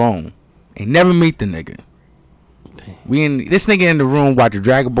on the phone. Ain't never meet the nigga. This nigga in the room watching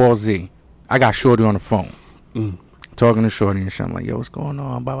Dragon Ball Z. I got Shorty on the phone. Talking to Shorty and shit. I'm like, yo, what's going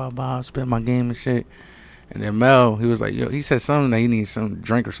on? Blah, blah, blah. Spit my game and shit. And then Mel, he was like, yo, he said something that he needs some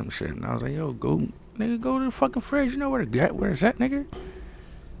drink or some shit. And I was like, yo, go to the fucking fridge. You know where is that, nigga?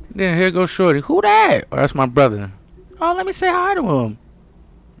 Then here goes Shorty. Who that? Oh, that's my brother. Oh, let me say hi to him.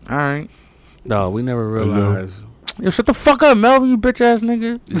 All right. No, we never realized. Yo, shut the fuck up, Melvin, you bitch ass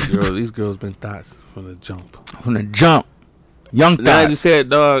nigga. These girls been thoughts from the jump. From the jump. Young thought. Now that you said,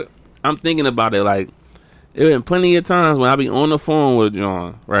 dog, I'm thinking about it. Like, there been plenty of times when I be on the phone with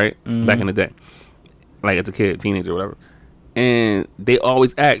John, right? Back in the day. Like, as a kid, teenager, whatever. And they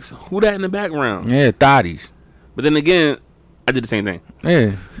always ask, who that in the background? Yeah, thotties. But then again, I did the same thing.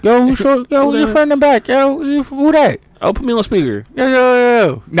 Yeah. Yo, who your friend in the back? Yo, who that? Oh, put me on speaker.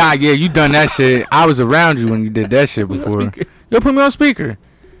 Yo. Nah, yeah, you done that shit. I was around you when you did that shit before. Yo, put me on speaker.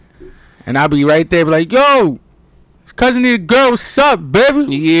 And I'll be right there, be like, yo, his cousin need a girl. What's up,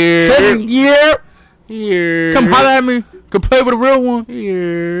 baby? Yeah. Yeah. Come holler at me. Come play with a real one.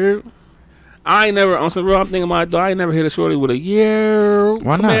 Yeah. I ain't never, on some real, I'm thinking about it, though, I ain't never hit a shorty with a yeah.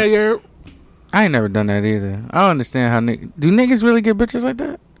 Why Come not? here, yeah. I ain't never done that either. I don't understand how niggas. Do niggas really get bitches like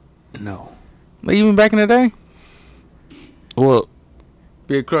that? No. Like even back in the day? Well,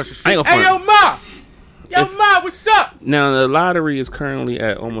 Be across the street. I ain't gonna Hey, front. yo, Ma! Yo, Ma, what's up? Now, the lottery is currently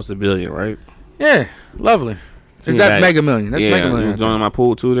at almost $1 billion, right? Yeah, lovely. Is that Mega Million? That's Mega Million. I'm joining my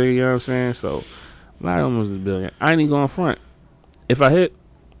pool too there, you know what I'm saying? So, lottery almost $1 billion. I ain't even going front. If I hit,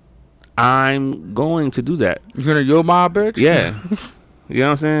 I'm going to do that. You gonna yo Ma, bitch? Yeah. You know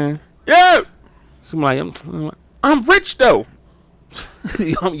what I'm saying? Yeah! So I'm like, I'm rich, though.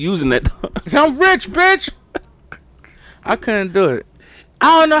 I'm using that. I'm rich, bitch. I couldn't do it.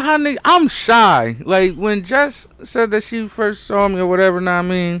 I don't know how niggas. I'm shy. Like when Jess said that she first saw me or whatever. Know what I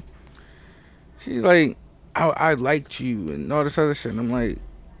mean? She's like, I liked you and all this other shit. And I'm like,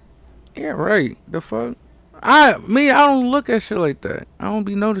 yeah, right. The fuck. I don't look at shit like that. I don't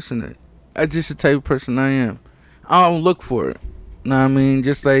be noticing it. I just the type of person I am. I don't look for it. Know what I mean?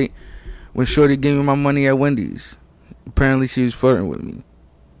 Just like when Shorty gave me my money at Wendy's. Apparently she was flirting with me.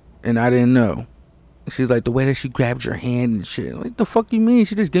 And I didn't know. She's like, the way that she grabbed your hand and shit. Like, the fuck you mean?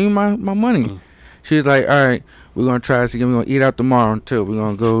 She just gave me my money. She was like, all right, we're going to try this again. We're going to eat out tomorrow until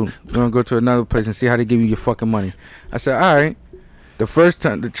we're going to go to another place and see how they give you your fucking money. I said, all right. The first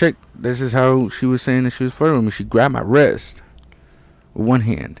time, the chick, this is how she was saying that she was flirting with me. She grabbed my wrist with one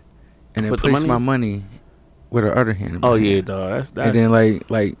hand and then placed my money with her other hand. Oh, yeah, dog. That's and then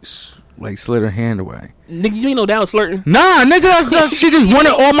like slid her hand away. Nigga, you ain't know that was flirting. Nah, nigga, she just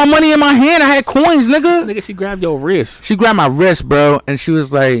wanted all my money in my hand. I had coins, nigga. Nigga, she grabbed your wrist. She grabbed my wrist, bro, and she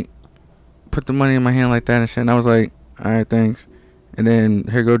was like, put the money in my hand like that and shit. And I was like, all right, thanks. And then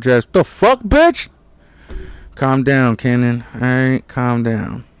here go Jess. The fuck, bitch? Calm down, Kenan. All right, calm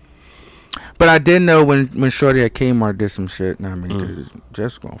down. But I did know when Shorty at Kmart did some shit. Nah, I mean, 'cause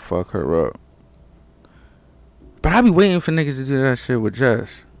Jess gonna fuck her up. But I be waiting for niggas to do that shit with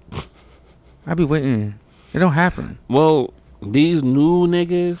Jess. I be waiting. It don't happen. Well, these new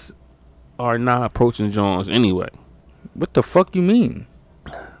niggas are not approaching Jones anyway. What the fuck you mean?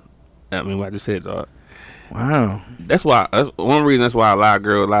 I mean, what I just said, dog. Wow. That's one reason. That's why a lot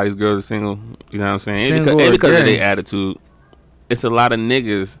of these girls are single. You know what I'm saying? Single It's because or of gay. their attitude. It's a lot of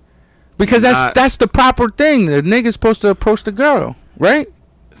niggas. Because that's the proper thing. The nigga's supposed to approach the girl, right?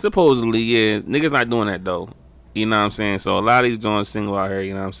 Supposedly, yeah. Niggas not doing that, though. You know what I'm saying? So a lot of these joints single out here,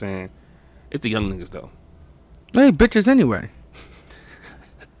 you know what I'm saying? It's the young niggas, though. They bitches anyway.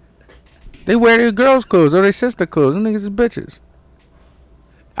 They wear their girls' clothes or their sister clothes. Them niggas is bitches.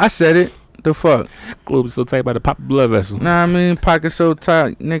 I said it. The fuck? Globe is so tight by the pop blood vessel. Nah, I mean, pocket so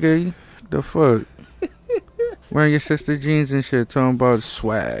tight, nigga. The fuck? Wearing your sister jeans and shit, talking about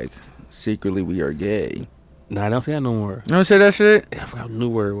swag. Secretly, we are gay. Nah, I don't say that no more. You don't say that shit? I forgot what new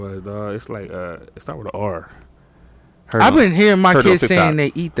word it was, dog. It's like, it start with an R. I've been hearing my heard kids on saying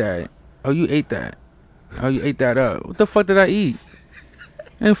TikTok. they eat that. Oh, you ate that. Oh, you ate that up. What the fuck did I eat?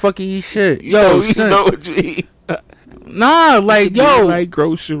 I didn't fucking eat shit. Yo, you son. know what you eat. Nah, like, You yo. like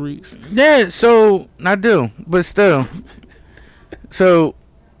groceries. Yeah, so I do, but still. So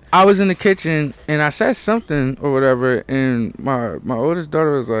I was in the kitchen and I said something or whatever, and my oldest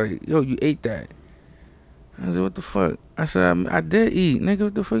daughter was like, "Yo, you ate that?" I said, "What the fuck?" I said, "I did eat, nigga.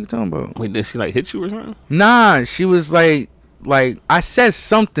 What the fuck you talking about?" Wait, did she like hit you or something? Nah, she was like I said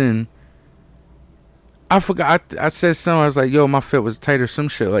something. I forgot. I said something. I was like, "Yo, my fit was tight" or some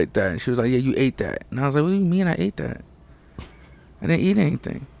shit like that. And she was like, "Yeah, you ate that." And I was like, "What do you mean I ate that? I didn't eat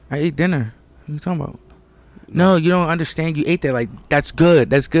anything. I ate dinner. What are you talking about?" No, you don't understand. You ate that. Like, that's good.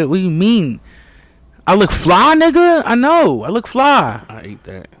 That's good. What do you mean? I look fly, nigga? I know. I look fly. I ate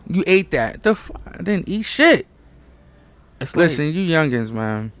that. You ate that. I didn't eat shit. It's Listen, you youngins,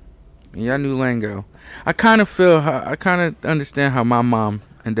 man. Y'all new lingo. I kind of understand how my mom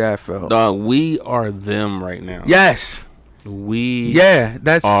and dad felt. dog, we are them right now. Yes. We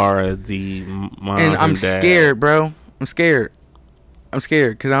That's are the mom and I'm dad. scared, bro. I'm scared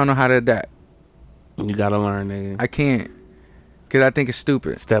because I don't know how to adapt. You gotta learn, nigga. I can't because I think it's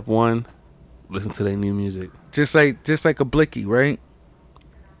stupid. Step one, listen to their new music. Just like a blicky, right?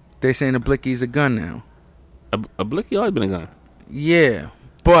 They saying a blicky's a gun now. A blicky always been a gun. Yeah,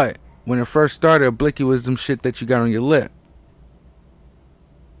 but when it first started, a blicky was some shit that you got on your lip.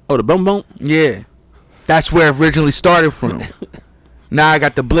 Oh, the bum bump? Yeah, that's where it originally started from. Now I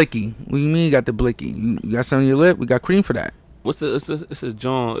got the blicky. What do you mean you got the blicky? You got something on your lip? We got cream for that. It's a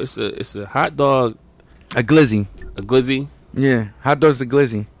John. It's a hot dog, A glizzy. a glizzy, Yeah, hot dog's a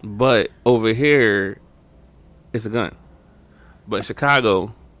glizzy. but over here, it's a gun. But in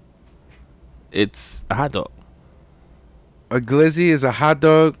Chicago, it's a hot dog. A glizzy is a hot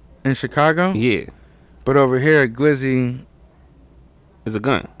dog in Chicago, Yeah, but over here a glizzy it's a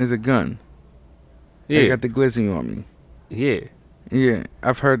gun. is a gun. I Yeah, got the glizzy on me. yeah, Yeah,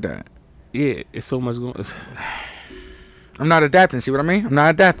 I've heard that. yeah. It's so much going. I'm not adapting. See what I mean? I'm not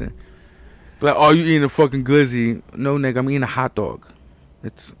adapting. Like, oh, you eating a fucking glizzy? No, nigga, I'm eating a hot dog.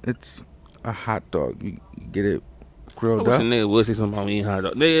 It's a hot dog. You get it I grilled wish a up. nigga would say something about me eating hot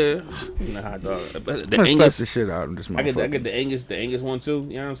dog. Nigga, eating a hot dog. I'm The gonna slap Angus. the shit out of this I get motherfucker. the Angus one too.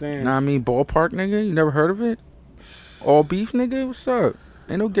 You know what I'm saying? Nah, I mean ballpark, nigga. You never heard of it? All beef, nigga. What's up?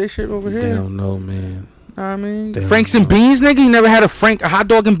 Ain't no gay shit over here. They don't know, man. Nah, I mean Damn. Franks and beans, nigga. You never had a hot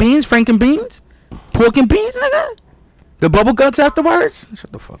dog and beans? Frank and beans? Pork and beans, nigga. The bubble guts afterwards.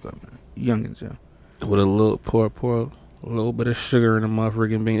 Shut the fuck up, man. You youngins, yo. With a little pour a little bit of sugar in the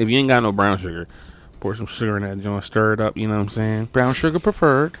motherfucking bean. If you ain't got no brown sugar, pour some sugar in that joint, stir it up. You know what I'm saying? Brown sugar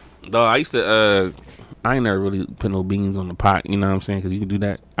preferred. Dog, I used to. I ain't never really put no beans on the pot. You know what I'm saying? Because you can do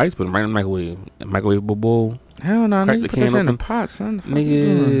that. I used to put them right in the microwave. Microwave bowl. Hell no, Crack nigga. the Put that shit can in the open. pot, son. The fuck you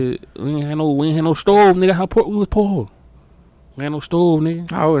doing? Nigga, we ain't had no stove, nigga. How pork we was poor. We had no stove,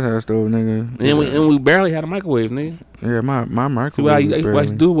 nigga. I always had a stove, nigga. And we barely had a microwave, nigga. Yeah, my So microwave. what I was used barely-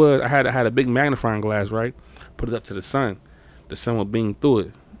 to do was I had a big magnifying glass, right? Put it up to the sun. The sun would beam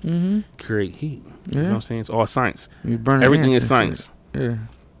through it, create heat. You know what Yeah. I'm saying? It's all science. You burn Everything ants is and science. shit.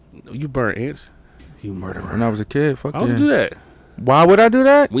 Yeah. You burn ants. You murderer. When I was a kid, fuck How would yeah. you do that? Why would I do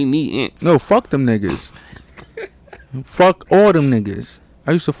that? We need ants. No, fuck them niggas. Fuck all them niggas.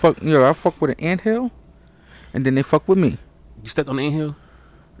 I used to I fuck with an anthill, and then they fuck with me. You stepped on the anthill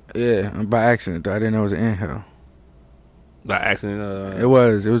Yeah, by accident. Though. I didn't know it was an anthill. by accident. It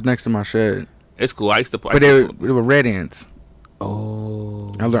was next to my shed. It's cool. I used to. But they were red ants.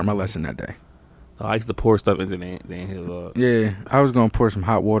 Oh. I learned my lesson that day. I used to pour stuff into the anthill. Yeah, I was gonna pour some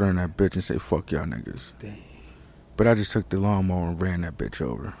hot water in that bitch and say fuck y'all niggas. Dang. But I just took the lawnmower and ran that bitch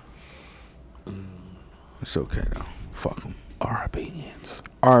over. It's okay though. Fuck them. R.I.P. ants.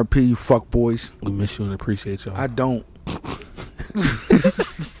 RP, you fuck boys. We miss you and appreciate y'all. I don't.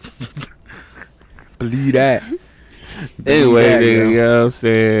 Believe that. Anyway, back, nigga, yo. you know what I'm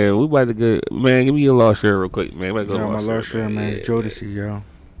saying? We about to go. Man, give me your lost shirt real quick, man. We about to go Yo, to my lost shirt, man. It's Jodeci, yo.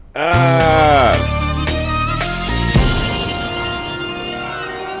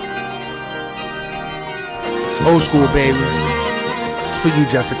 Old school, baby. It's for you,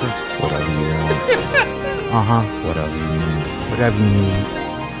 Jessica. Whatever you want, whatever you need, Whatever you need.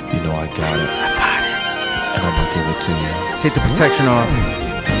 you know I got it. And I'm gonna give it to you. Take the protection off.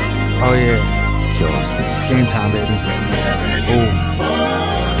 Oh, yeah. Jodeci. It's game time, baby. Oh.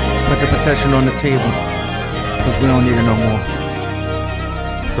 Put the protection on the table. Because we don't need it no more.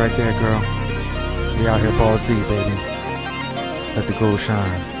 It's right there, girl. We out here balls deep, baby. Let the gold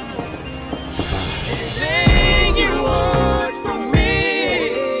shine. Anything you want from me,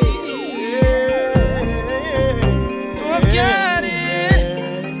 I've got it.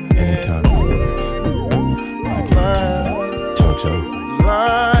 Anytime you want it, I give it to you. Jojo,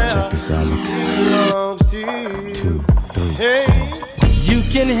 check this out. Look. 2, 3. You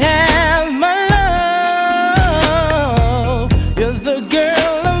can have my love. You're the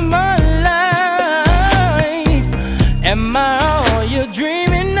girl of my life. Am I all you're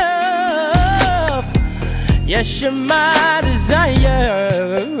dreaming of? Yes, you're my desire.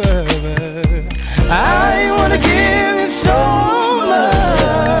 I wanna give you so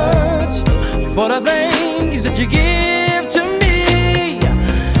much for the things that you give to me.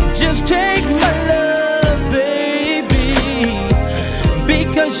 Just take my love, baby,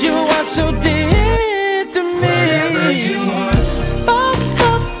 because you are so dear to me. Whatever you want.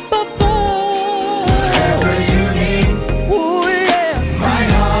 Whatever you need. Ooh, yeah. My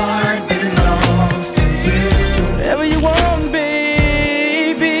heart belongs to you. Whatever you want,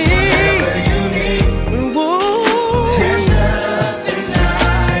 baby. Whatever you need. Ooh. There's nothing I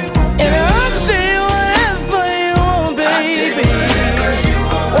won't do. And I'll say whatever you want, baby. I say whatever you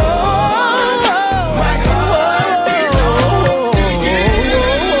want. My heart belongs to you.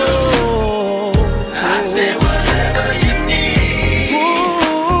 I say whatever you need.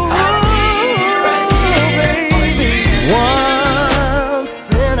 I'll be right here for you. Once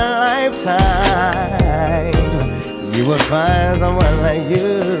in a lifetime, you will find someone like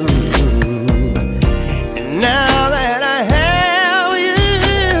you. And now that I have you,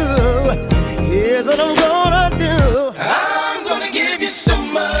 here's what I'm gonna do. I'm gonna give you so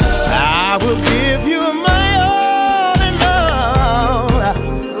much. I will give you my all and all,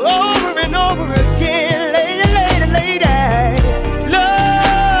 over and over again, lady, lady, lady.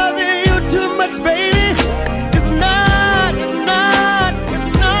 Loving you too much, baby, it's not a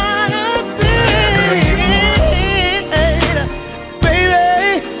sin,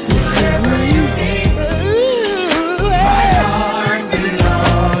 baby. Whatever you need, my heart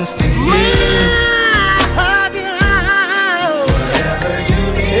belongs to you.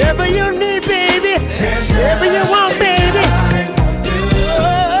 Whatever you need, baby. Whatever you want, baby.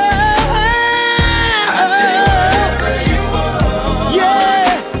 I say whatever you want. Yeah.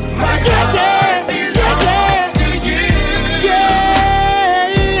 My heart belongs to you. Yeah.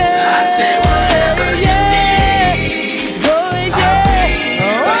 I say whatever you need. I'll be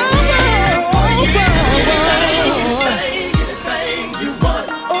right here for you. Anything you want.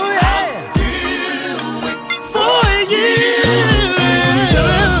 Oh, yeah. For you.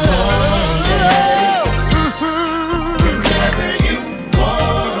 Whenever you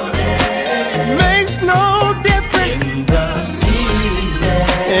want it. Makes no difference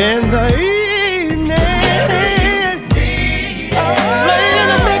in the evening. Late in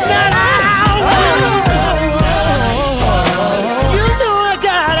the midnight hour. You know I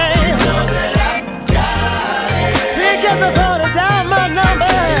got it. Pick up the phone and dial my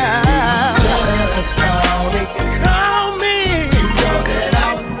number. Call me. You know that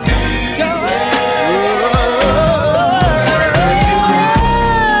I'll do it.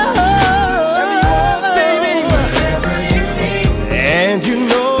 And you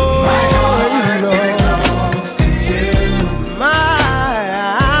know my heart belongs to you. My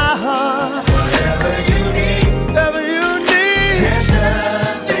heart. Whatever you need. Whatever you need. There's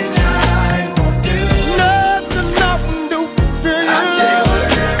nothing I won't do. Nothing I won't do for you. I say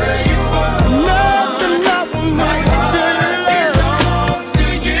whatever you want. Nothing I won't do. My heart belongs to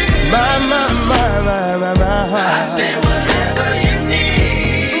you. My heart. I say whatever you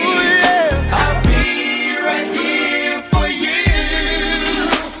need. Ooh, yeah. I'll be right here for you.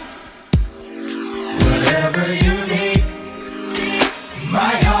 Whatever you need.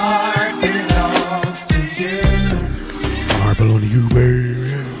 My heart belongs to you. Heart belong to you,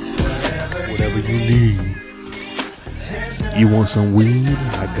 baby. Whatever you need. You want some weed?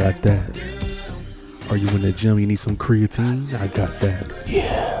 I got that. Are you in the gym? You need some creatine? I got that.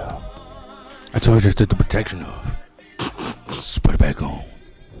 I told you I took the protection off. put it back on.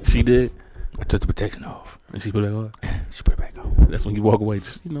 She did. I took the protection off. And she put it back on. She put it back on. That's when you walk away.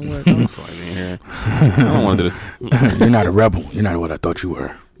 Just, you know what? I'm fucking in here. I don't want to do this. You're not a rebel. You're not what I thought you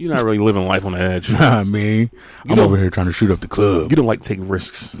were. You're not really living life on the edge. Nah, man. I'm over here trying to shoot up the club. You don't like to take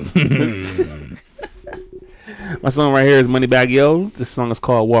risks. My song right here is Moneybag Yo. This song is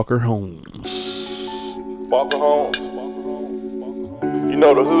called Walker Homes. Walker Homes. You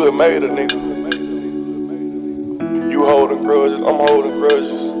know the hood made a nigga. You holding grudges, I'm holding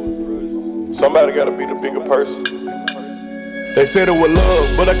grudges. Somebody gotta be the bigger person. They said it was love,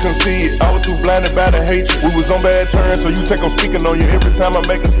 but I couldn't see it. I was too blinded by the hatred. We was on bad terms, so you take on speaking on you every time I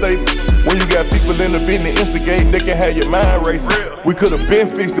make a statement. When you got people in the business instigating, they can have your mind racing. We could have been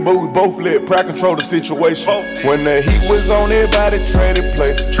fixed it, but we both let pride control the situation. When the heat was on, everybody traded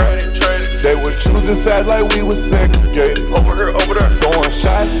places. They were choosing sides like we was segregated. Over here, over there. Throwing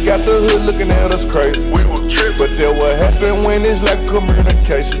shots, got the hood looking at us crazy. We was tripping, but then what happened when it's like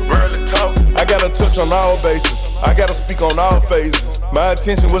communication? Barely talk. I gotta touch on all bases. I gotta speak on all phases. My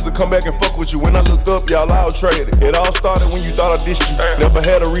intention was to come back and fuck with you. When I looked up, y'all all traded. It all started when you thought I dissed you. Never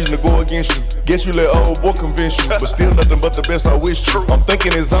had a reason to go against you. Guess you let old boy convince you. But still nothing but the best I wish you. I'm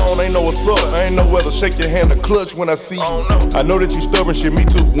thinking it's on, ain't know what's up. I ain't know whether shake your hand or clutch when I see you. I know that you stubborn shit, me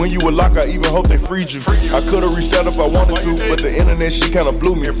too. When you were locked, I even hope they freed you. I could've reached out if I wanted to, but the internet shit kinda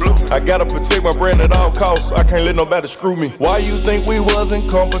blew me. I gotta protect my brand at all costs. I can't let nobody screw me. Why you think we was in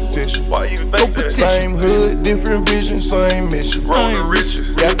competition? Why you think that? Same hood, different vision, same mission.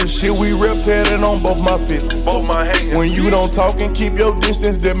 Got the shit we rep tatted on both my fists. When you don't talk and keep your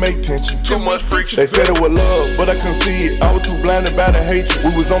distance, that make tension. Too much friction. They said it was love, but I couldn't see it. I was too blinded by the hatred.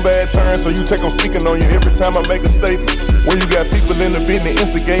 We was on bad terms, so you take on speaking on you every time I make a statement. When you got people in the business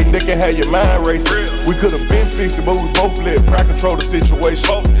instigating, they can have your mind racing. We could have been fixed it, but we both let pride control the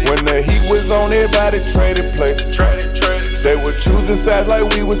situation. When the heat was on, everybody traded places. They were choosing sides like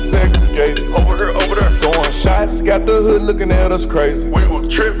we was segregated. Over here, over there. Throwing shots, got the hood looking at us crazy. We was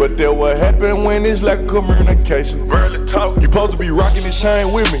tripping, but then what happened when it's like communication? Barely talk. You supposed to be rocking this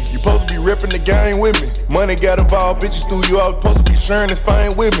chain with me. You supposed to be repping the game with me. Money got involved, bitches threw you out. Supposed to be sharing this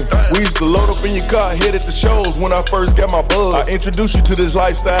fame with me. We used to load up in your car, hit at the shows when I first got my buzz. I introduced you to this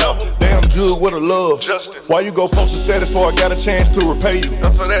lifestyle. Damn, Jug, what a love. Why you go post a status before I got a chance to repay you?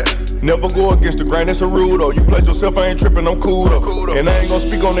 Never go against the grain, it's a rule though. You pledge yourself, I ain't tripping, I'm cool though. And I ain't gonna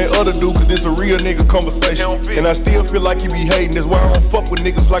speak on that other dude, cause this a real nigga conversation. And I still feel like you be hating, that's why I don't fuck with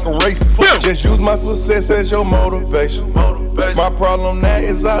niggas like a racist. Just use my success as your motivation. My problem now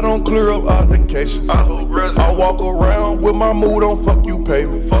is I don't clear up obligations. I walk around with my mood on fuck you, pay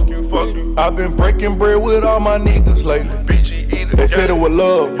me. I've been breaking bread with all my niggas lately. They said it was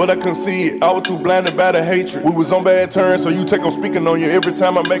love, but I couldn't see it. I was too blinded by the hatred. We was on bad terms, so you take on speaking on you every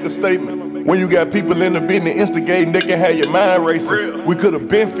time I make a statement. When you got people in the business instigating, they can have your mind racing. We could have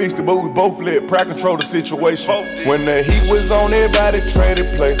been fixed it, but we both let pride control the situation. When the heat was on, everybody traded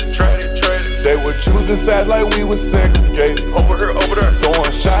places. They were choosing sides like we was segregated. Over here, over there.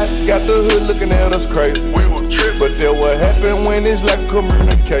 Throwing shots, got the hood looking at us crazy. We was tripping, but then what happened when it's like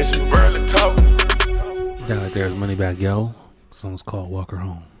communication? Barely talk. That there's Moneybag Yo. The song's called Walker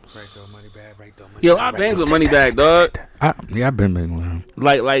Homes. Right though, Moneybag, right though. Yo, I bangs with Moneybag, dog. Yeah, I've been banging with him.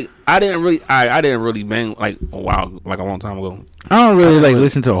 Like I didn't really bang like a long time ago. I don't really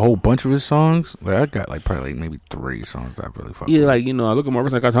listen to a whole bunch of his songs. Like I got probably maybe 3 songs that I really fuck with. Yeah, like I look at my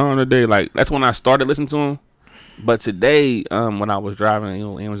wrist, I got time today. Like that's when I started listening to him. But today, when I was driving,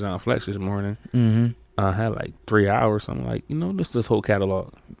 Amazon Flex this morning, I had like 3 hours. So I'm like, this whole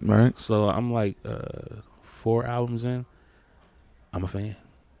catalog, right? So I'm like 4 albums in. I'm a fan.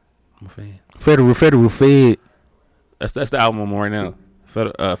 Federal Fed. That's the album I'm on right now.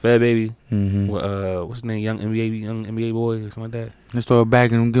 Fed Baby. What's his name? Young NBA boy or something like that. Let's throw it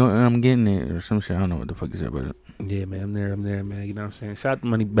back and I'm getting it or some shit. I don't know what the fuck is that, but yeah, man, I'm there, man. You know what I'm saying? Shout out to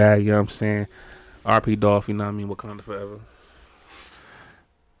Moneybag. You know what I'm saying? RP Dolph. You know what I mean? Wakanda forever.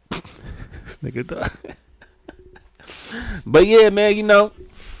 This nigga dog. But yeah, man.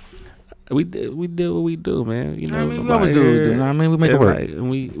 We did what we do, man. We always do what we do. We make it work. Right. And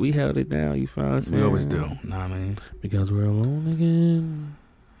we held it down. You feel what I'm saying? We always do. Because we're alone again.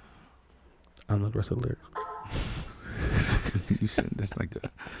 I don't know the rest of the lyrics. You said that's like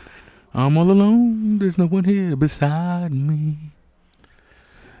I'm all alone. There's no one here beside me.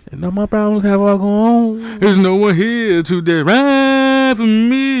 And all my problems have all gone. There's no one here to derive for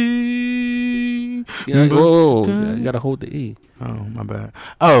me. Yeah, you gotta hold the E. Oh, my bad.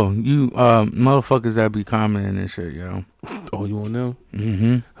 Oh, you motherfuckers that be commenting and shit, yo. Oh, you want them?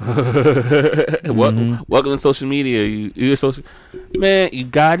 Mm-hmm. Welcome to social media. You social man. You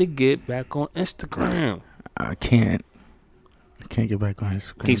gotta get back on Instagram. I can't. I can't get back on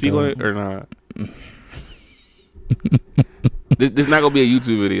Instagram. Can you speak on it or not? This not gonna be a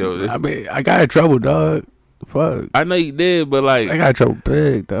YouTube video. I mean, I got in trouble, dog. Fuck. I know you did, but like, I got in trouble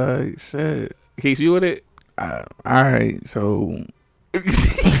big, dog. Shit. Can you speak with it? All right, so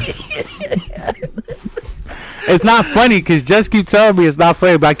it's not funny because just keep telling me it's not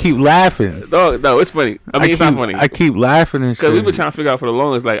funny, but I keep laughing. No, it's funny. I mean, it's not funny. I keep laughing and shit. Because we've been trying to figure out for the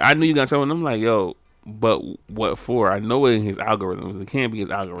longest. Like, I knew you got trouble, and I'm like, yo, but what for? I know it in his algorithms. It can't be his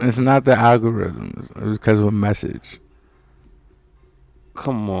algorithms. It's not the algorithms. It was because of a message.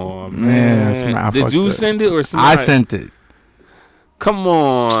 Come on, man. Did you send it or somebody? I sent it. Come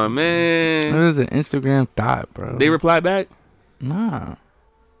on, man. It was an Instagram thought, bro. They replied back? Nah.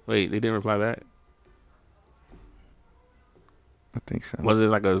 Wait, they didn't reply back? I think so. Was it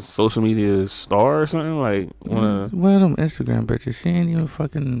like a social media star or something? Like one of them Instagram bitches. She ain't even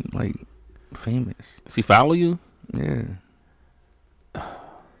fucking like famous. She follow you? Yeah.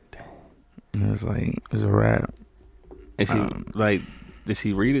 Dang. It was a rap. And she did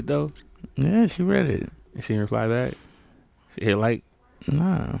she read it though? Yeah, she read it. And she didn't reply back? She hit like?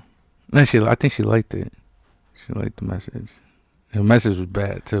 Nah. No, I think she liked it. She liked the message. The message was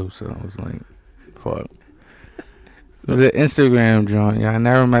bad too, so I was like, fuck. It was an Instagram joint. Yeah, I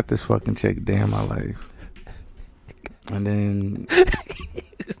never met this fucking chick a day in my life. And then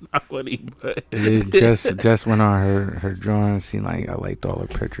it's not funny, but it just went on her drawing. Seen like I liked all her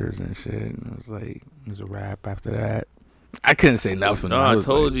pictures and shit. And it was a rap after that. I couldn't say nothing. No, I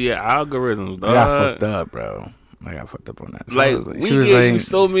told you, algorithms, dog. I got fucked up, bro. I got fucked up on that. So we gave you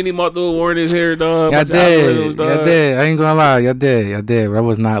so many multiple warnings here, dog. Y'all did. I ain't gonna lie. Y'all did. But I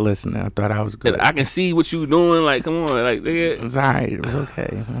was not listening. I thought I was good. I can see what you doing. Like, come on, like, nigga. It's alright. It was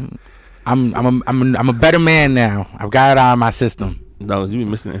okay. I'm a better man now. I've got it out of my system. No, you be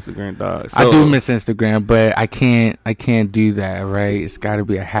missing Instagram, dog. So, I do miss Instagram, but I can't do that. Right? It's got to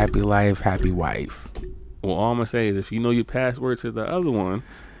be a happy life, happy wife. Well, all I'm gonna say is if you know your password to the other one,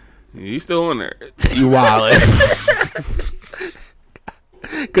 you still on there. You wildin'.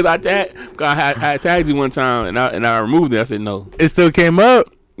 Cause I tagged you one time and I removed it. I said no. It still came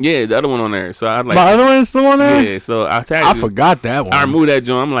up. Yeah, the other one on there. So I like my other one's still on there. Yeah, so I tagged you. I forgot that one. I removed that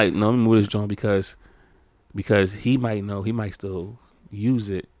joint. I'm like, no, let me move this joint because he might know. He might still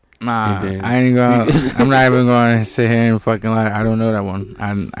use it. Nah, I ain't gonna. I'm not even gonna sit here and fucking like I don't know that one.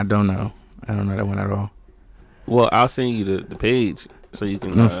 I don't know. I don't know that one at all. Well, I'll send you the page so you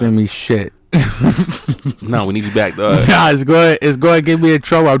can. Don't send me shit. No, we need you back, dog. Nah, it's going to get me in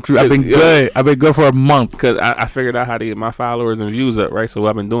trouble. I've been good. I've been good for a month. Because I figured out how to get my followers and views up, right? So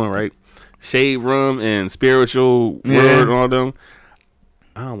what I've been doing, right? Shade Room and Spiritual Word and all them.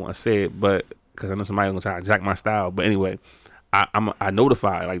 I don't want to say it, but because I know somebody's going to try to jack my style. But anyway, I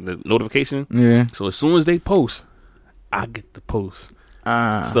notify, like the notification. Yeah. So as soon as they post, I get the post.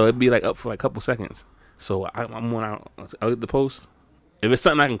 So it'd be like up for like a couple seconds. So I'm when I get the post. If it's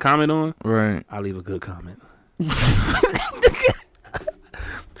something I can comment on, right, I'll leave a good comment.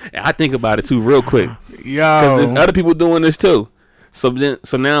 I think about it too real quick. Because there's other people doing this too. So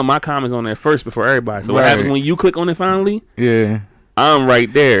now my comment's on there first before everybody. So what happens when you click on it finally? Yeah. I'm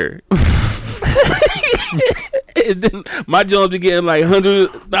right there. And then my job be getting like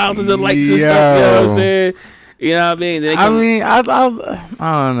hundreds of thousands of likes and stuff. You know what I'm saying? You know what I mean? I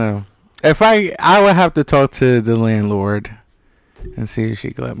don't know. If I would have to talk to the landlord and see if she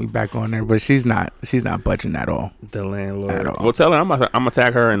could let me back on there, but she's not budging at all. The landlord at all. Well, tell her I'm gonna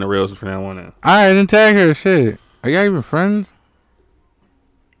tag her in the reels from now on. All right, then tag her. Shit, are y'all even friends?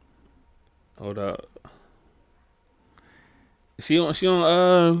 Hold up. She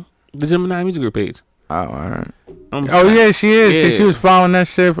on the Gemini Music Group page. Oh, all right. Yeah, she is. Cause she was following that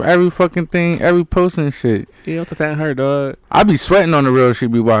shit for every fucking thing, every post and shit. Yeah, I'm tagging her, dog. I be sweating on the real. She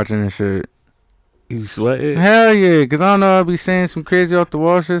be watching and shit. You sweating? Hell yeah, cause I don't know. I be saying some crazy off the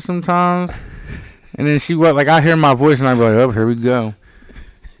wall shit sometimes, and then she like I hear my voice and I be like, oh, here we go.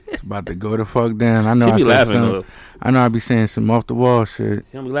 It's about to go the fuck down. I know. She be laughing though. I know I be saying some off the wall shit.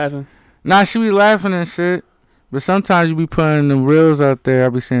 She don't be laughing. Nah, she be laughing and shit. But sometimes you be putting the reels out there. I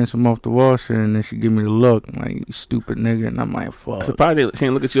be saying some off the wall shit, and then she give me the look like you stupid nigga, and I'm like, fuck. Surprised she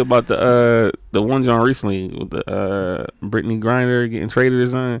didn't look at you about the one John recently with the Brittany Griner getting traded or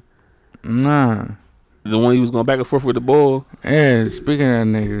something. Nah, the one he was going back and forth with the bull. Yeah, speaking of that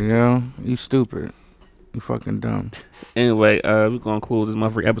nigga, yo, you stupid, you fucking dumb. Anyway, we're gonna close this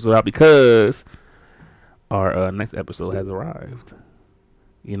motherfucking episode out because our next episode has arrived.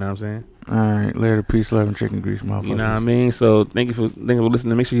 You know what I'm saying? All right, later. Peace, love, and chicken grease, motherfuckers. You know what I mean? So thank you for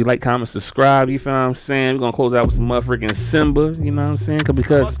listening. Make sure you like, comment, subscribe. You feel what I'm saying? We're gonna close out with some motherfucking Simba. You know what I'm saying?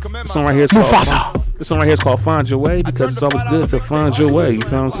 Because the song right here is called Mufasa. This song right here is called Find Your Way because it's always good to find your way. You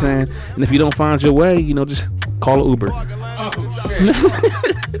feel what I'm saying? And if you don't find your way, you know, just call an Uber.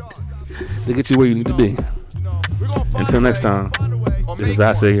 To get you where you need to be. Until next time, this is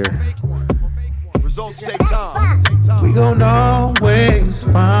I Say Here. Results take time. We gon' always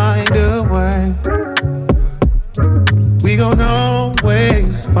find a way. We gon'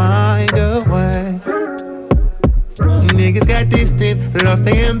 always find a way. Niggas got distant, lost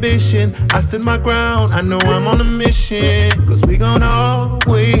their ambition. I stood my ground, I know I'm on a mission. Cause we gon'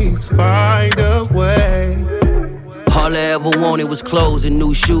 always find a way. All I ever wanted was clothes and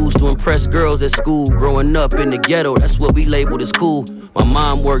new shoes to impress girls at school. Growing up in the ghetto, that's what we labeled as cool. My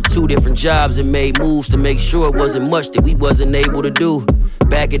mom worked 2 different jobs and made moves to make sure it wasn't much that we wasn't able to do.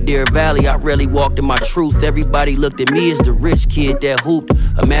 Back at Deer Valley, I rarely walked in my truth. Everybody looked at me as the rich kid that hooped.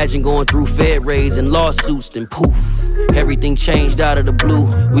 Imagine going through Fed raids and lawsuits, then poof. Everything changed out of the blue.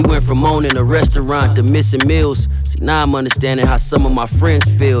 We went from owning a restaurant to missing meals. See, now I'm understanding how some of my friends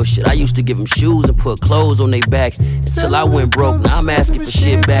feel. Shit, I used to give them shoes and put clothes on their back until I went broke. Now I'm asking for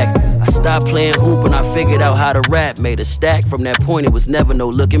shit back. I stopped playing hoop and I figured out how to rap. Made a stack. From that point, it was never no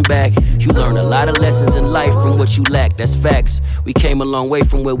looking back. You learn a lot of lessons in life from what you lack. That's facts. We came a long way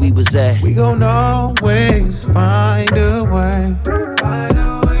from where we was at. We gon' always find a way. Find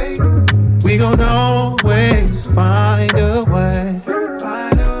a way. We gon' always find a way.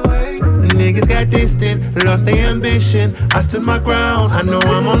 Find a way. Niggas got distant, lost their ambition. I stood my ground, I know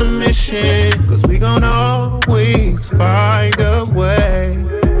I'm on a mission. Cause we gon' always find a way.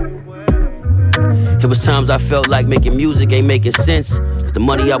 It was times I felt like making music ain't making sense. Cause the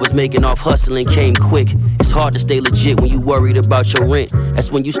money I was making off hustling came quick. It's hard to stay legit when you worried about your rent.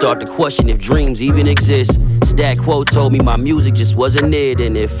 That's when you start to question if dreams even exist. Stat Quo told me my music just wasn't it.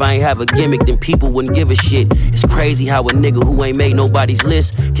 And if I ain't have a gimmick, then people wouldn't give a shit. It's crazy how a nigga who ain't made nobody's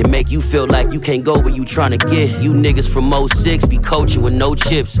list can make you feel like you can't go where you tryna get. You niggas from 06 be coaching with no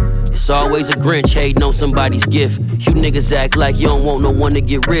chips. It's always a Grinch hating on somebody's gift. You niggas act like you don't want no one to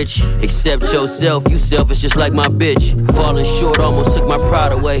get rich. Except yourself, you selfish just like my bitch. Falling short almost took my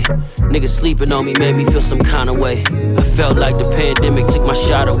pride away. Niggas sleeping on me made me feel some kind of way. I felt like the pandemic took my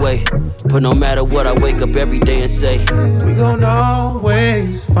shot away. But no matter what, I wake up every day and say, we gon'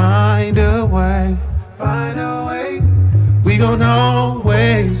 always find a way. Find a way. We gon'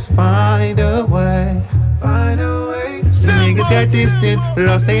 always find a way. Find a way. Niggas got distant,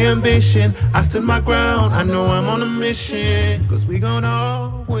 lost their ambition. I stood my ground, I know I'm on a mission. Cause we gon'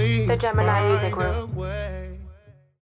 always The Gemini Music Group. find a way.